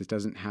right. Like, this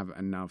doesn't have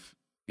enough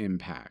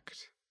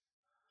impact.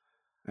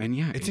 And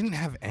yeah, it didn't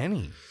have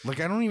any. Like,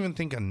 I don't even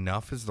think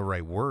enough is the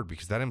right word,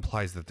 because that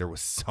implies that there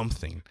was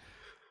something.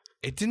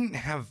 It didn't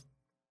have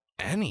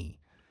any.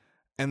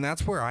 And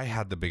that's where I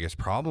had the biggest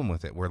problem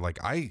with it, where like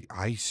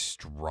I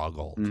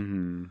struggled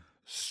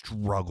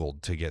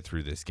to get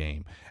through this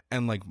game.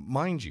 And like,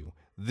 mind you,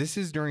 this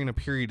is during a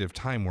period of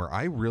time where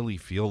I really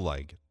feel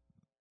like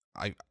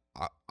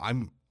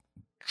I'm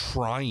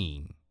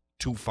trying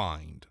to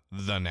find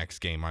the next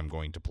game I'm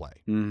going to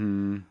play.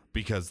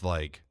 Because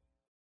like,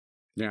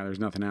 yeah, there's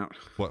nothing out.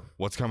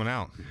 What's coming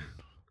out?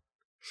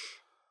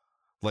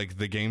 Like,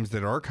 the games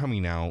that are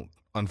coming out,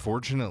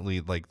 unfortunately,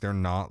 like, they're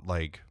not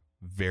like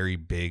very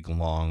big,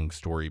 long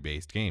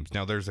story-based games.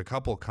 Now, there's a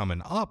couple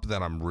coming up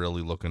that I'm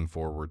really looking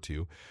forward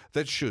to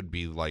that should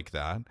be like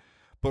that.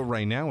 But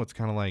right now, it's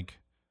kind of like,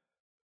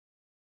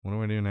 what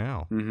do I do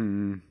now?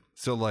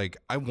 So, like,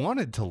 I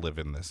wanted to live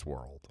in this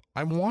world.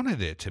 I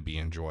wanted it to be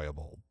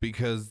enjoyable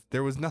because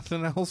there was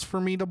nothing else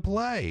for me to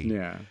play.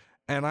 Yeah.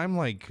 And I'm,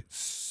 like,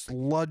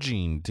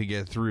 sludging to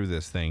get through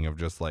this thing of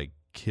just, like,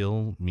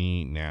 kill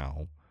me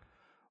now.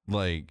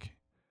 Like,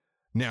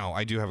 now,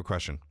 I do have a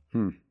question.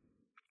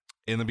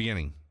 In the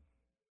beginning,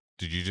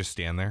 did you just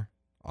stand there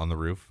on the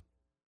roof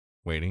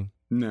waiting?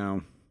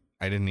 No.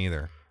 I didn't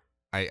either.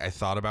 I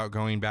thought about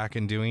going back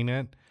and doing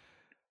it,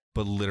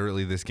 but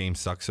literally this game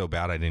sucks so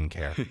bad I didn't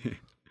care.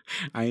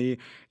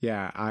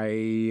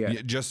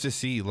 Just to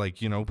see,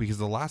 like, you know, because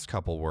the last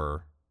couple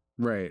were...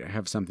 Right, I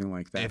have something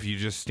like that. If you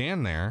just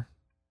stand there,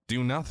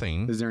 do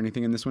nothing... Is there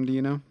anything in this one, do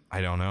you know?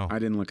 I don't know. I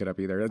didn't look it up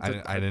either.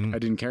 I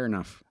didn't care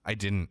enough. I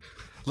didn't.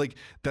 Like,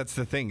 that's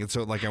the thing.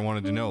 So, like, I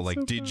wanted to know, like,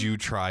 so did you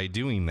try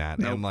doing that?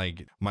 Nope. And,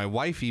 like, my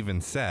wife even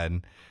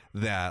said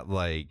that,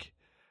 like,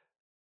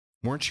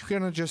 weren't you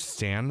going to just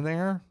stand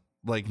there?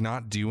 Like,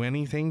 not do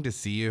anything to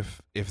see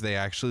if they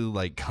actually,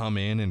 like, come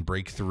in and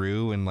break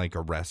through and, like,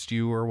 arrest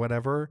you or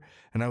whatever?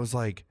 And I was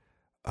like,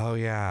 oh,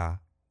 yeah.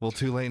 Well,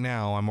 too late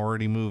now. I'm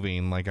already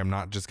moving. Like, I'm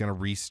not just going to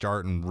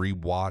restart and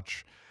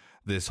rewatch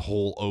this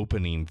whole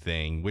opening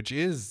thing, which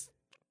is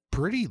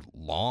pretty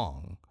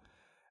long.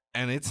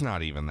 And it's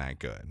not even that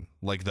good.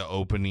 Like, the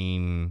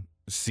opening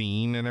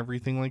scene and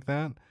everything like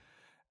that.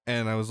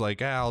 And I was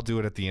like, I'll do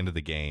it at the end of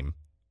the game.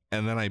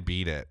 And then I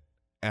beat it.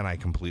 And I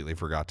completely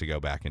forgot to go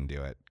back and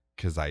do it.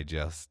 Because I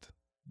just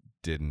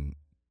didn't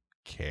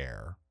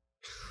care.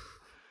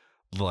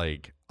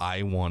 Like,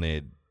 I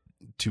wanted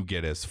to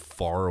get as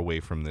far away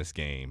from this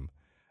game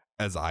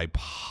as I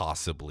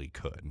possibly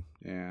could.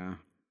 Yeah.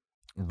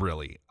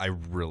 Really. I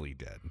really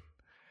did.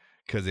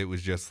 Because it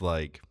was just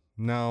like,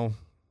 no,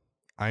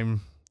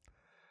 I'm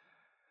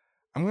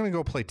going to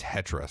go play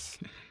Tetris.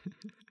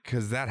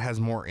 Because that has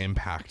more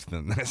impact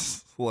than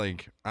this.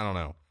 Like, I don't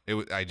know.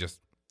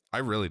 I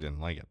really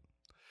didn't like it.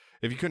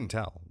 If you couldn't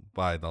tell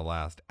by the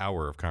last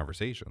hour of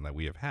conversation that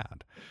we have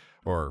had,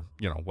 or,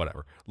 you know,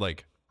 whatever,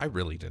 like, I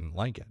really didn't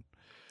like it.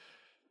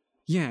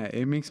 Yeah,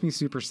 it makes me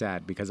super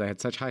sad because I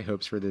had such high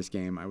hopes for this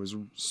game. I was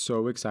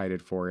so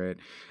excited for it.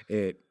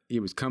 It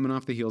was coming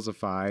off the heels of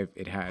 5.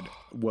 It had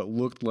what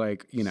looked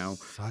like, you know...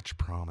 Such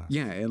promise.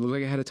 Yeah, it looked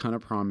like it had a ton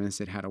of promise.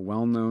 It had a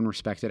well-known,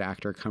 respected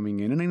actor coming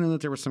in. And I know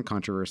that there was some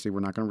controversy. We're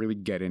not going to really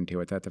get into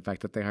it. That the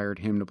fact that they hired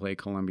him to play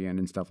Colombian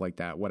and stuff like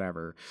that,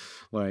 whatever.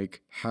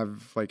 Like,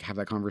 have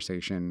that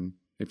conversation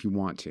if you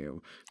want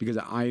to. Because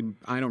I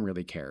don't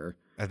really care.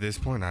 At this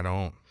point, I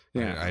don't.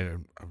 Yeah.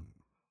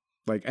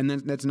 Like, and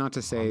then that's not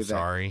to say that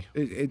sorry.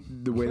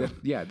 The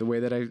way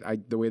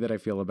that I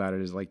feel about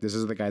it is like, this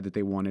is the guy that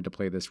they wanted to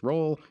play this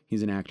role.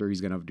 He's an actor.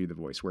 He's going to do the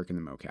voice work in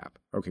the mocap.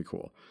 Okay,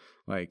 cool.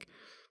 Like,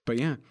 but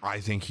yeah, I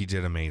think he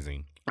did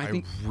amazing.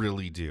 I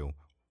really do.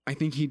 I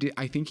think he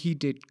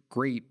did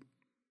great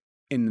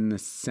in the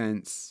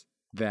sense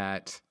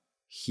that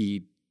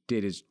he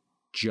did his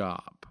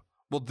job.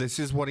 Well, this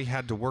is what he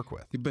had to work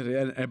with. But,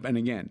 and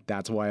again,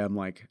 that's why I'm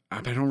like,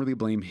 I don't really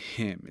blame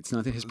him. It's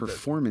not that his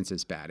performance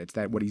is bad. It's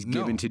that what he's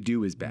given to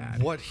do is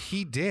bad. What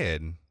he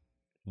did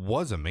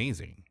was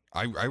amazing.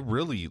 I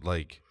really,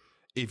 like,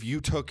 if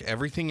you took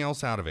everything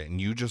else out of it and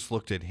you just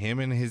looked at him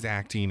and his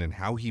acting and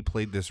how he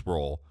played this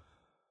role,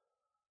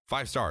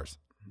 5 stars,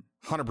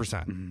 100%.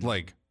 Mm-hmm.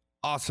 Like,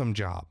 awesome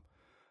job.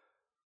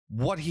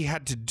 What he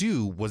had to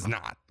do was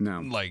not.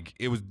 No. Like,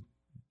 it was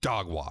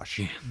dog wash.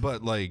 Yeah.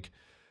 But, like,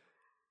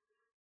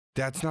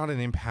 that's not an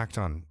impact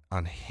on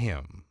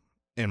him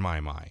in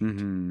my mind.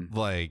 Mm-hmm.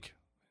 Like,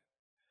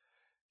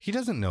 he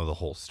doesn't know the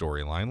whole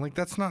storyline. Like,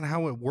 that's not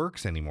how it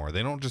works anymore.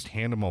 They don't just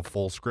hand him a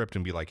full script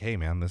and be like, hey,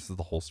 man, this is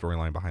the whole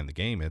storyline behind the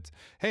game. It's,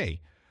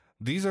 hey,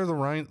 these are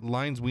the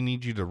lines we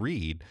need you to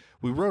read.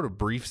 We wrote a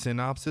brief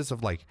synopsis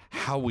of, like,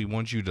 how we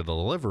want you to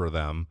deliver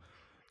them.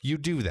 You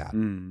do that.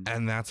 Mm.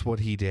 And that's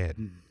what he did.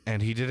 Mm.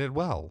 And he did it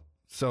well.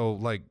 So,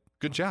 like,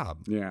 good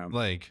job. Yeah.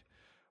 Like,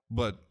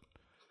 but...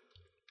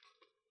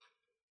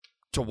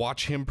 to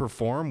watch him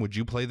perform, would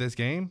you play this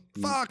game?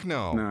 Fuck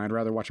no. No, I'd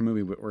rather watch a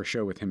movie or a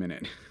show with him in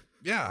it.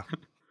 Yeah.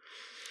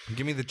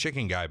 Give me the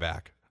chicken guy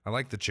back. I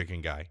like the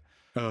chicken guy.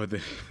 Oh,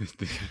 the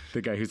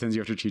guy who sends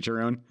you after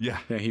Chicharron? Yeah.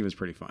 Yeah, he was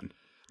pretty fun.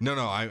 No,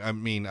 I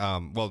mean,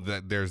 well,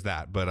 there's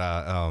that, but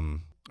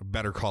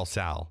Better Call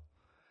Sal.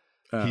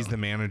 Oh. He's the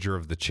manager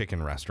of the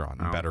chicken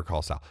restaurant in Better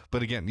Call Sal.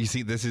 But again, you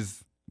see, this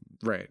is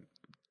right.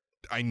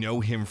 I know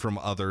him from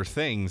other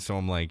things, so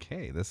I'm like,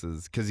 hey, this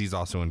is because he's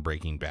also in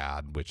Breaking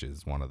Bad, which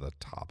is one of the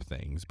top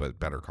things. But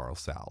Better Call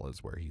Sal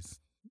is where he's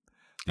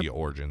the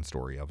origin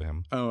story of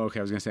him. Oh, okay.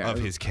 I was gonna say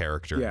his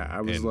character. Yeah,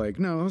 I was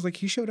like,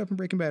 he showed up in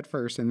Breaking Bad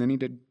first, and then he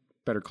did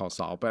Better Call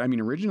Saul. But I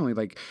mean, originally,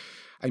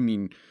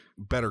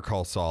 Better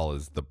Call Saul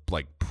is the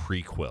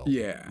prequel.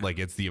 Yeah, like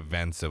it's the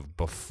events of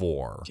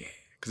before. Yeah,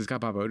 because it's got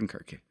Bob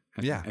Odenkirk.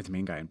 As the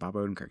main guy, and Bob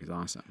Odenkirk is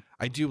awesome.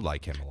 I do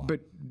like him a lot.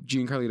 But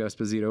Giancarlo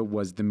Esposito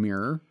was the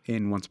Mirror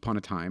in Once Upon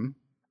a Time.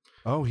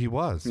 Oh, he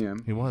was. Yeah,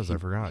 he was. I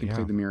forgot. He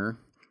played the Mirror.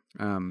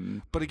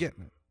 But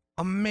again,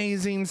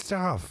 amazing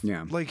stuff.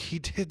 Yeah, like he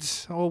did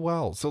so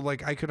well. So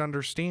like I could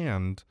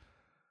understand.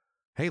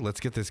 Hey, let's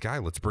get this guy.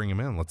 Let's bring him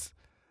in.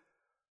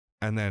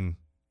 And then,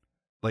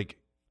 like,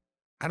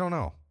 I don't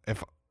know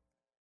if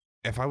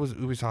I was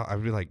Ubisoft,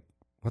 I'd be like,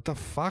 what the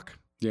fuck?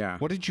 Yeah.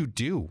 What did you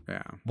do?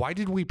 Yeah. Why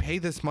did we pay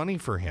this money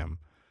for him?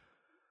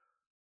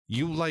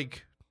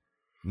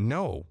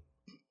 No.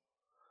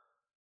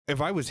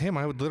 If I was him,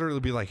 I would literally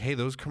be like, hey,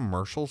 those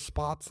commercial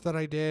spots that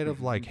I did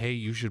of like, hey,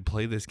 you should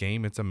play this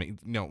game. It's amazing.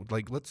 No,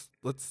 like, let's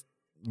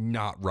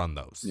not run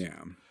those.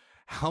 Yeah.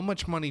 How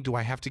much money do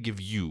I have to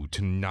give you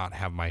to not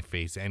have my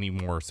face any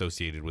more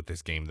associated with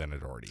this game than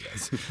it already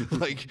is?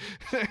 Like,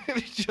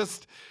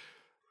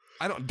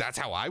 that's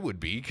how I would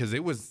be, because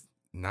it was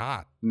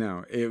not.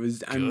 No, it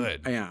was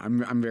good.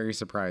 I'm very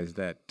surprised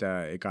that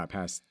it got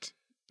past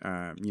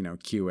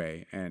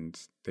QA, and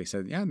they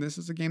said, yeah, this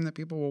is a game that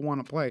people will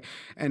want to play.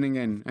 And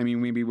again, I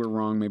mean, maybe we're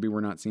wrong, maybe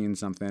we're not seeing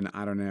something,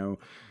 I don't know.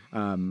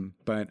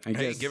 But I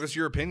guess give us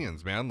your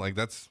opinions, man. Like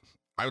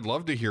I would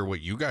love to hear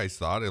what you guys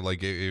thought.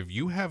 Like if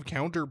you have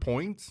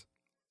counterpoints,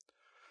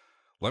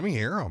 let me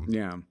hear them.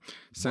 Yeah.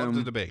 So love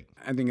the debate.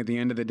 I think at the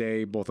end of the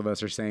day, both of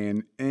us are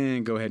saying,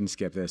 go ahead and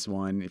skip this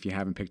one if you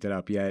haven't picked it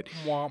up yet.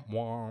 Womp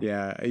womp.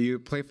 Yeah. You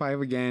play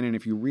 5 again, and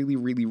if you really,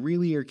 really,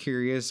 really are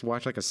curious,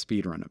 watch like a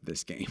speed run of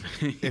this game.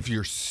 If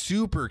you're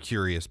super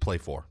curious, play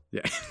 4.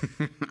 Yeah.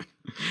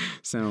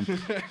 So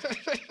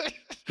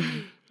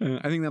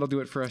I think that'll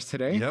do it for us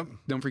today. Yep.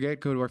 Don't forget,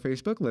 go to our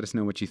Facebook. Let us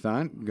know what you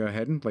thought. Go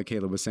ahead and, like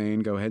Caleb was saying,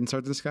 go ahead and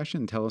start the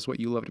discussion. Tell us what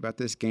you loved about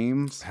this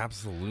game.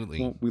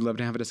 Absolutely. Well, we love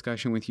to have a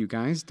discussion with you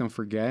guys. Don't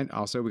forget,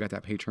 also, we got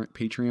that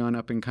Patreon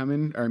up and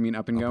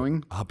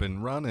going. Up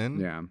and running.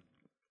 Yeah.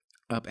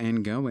 Up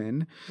and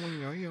going.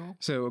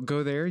 So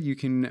go there. You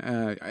can,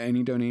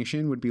 any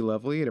donation would be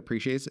lovely. It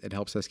appreciates. It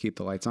helps us keep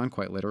the lights on,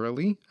 quite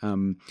literally.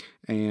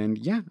 And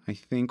yeah, I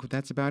think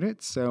that's about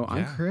it. So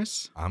I'm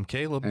Chris. I'm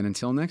Caleb. And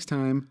until next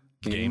time,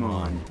 game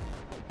on.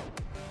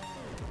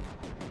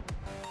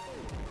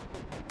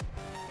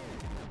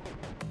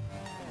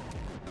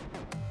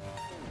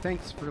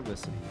 Thanks for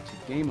listening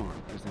to Game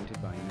On, presented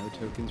by No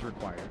Tokens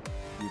Required.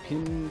 The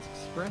opinions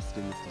expressed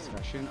in this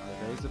discussion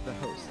are those of the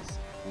hosts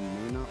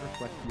and may not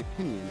reflect the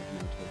opinion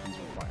of No Tokens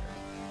Required.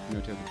 No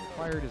Tokens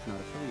Required is not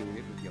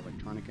affiliated with the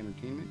electronic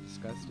entertainment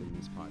discussed in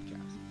this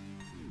podcast.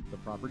 The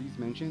properties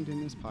mentioned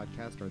in this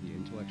podcast are the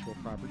intellectual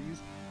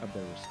properties of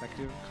their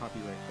respective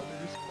copyright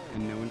holders,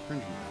 and no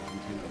infringement is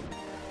intended.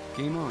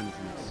 Game On is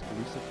an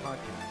exclusive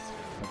podcast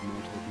of No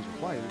Tokens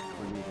Required,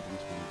 created in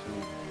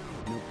 2020.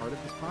 No part of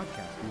this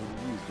podcast may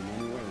be used in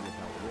any way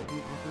without written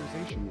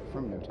authorization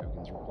from No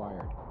Tokens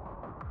Required.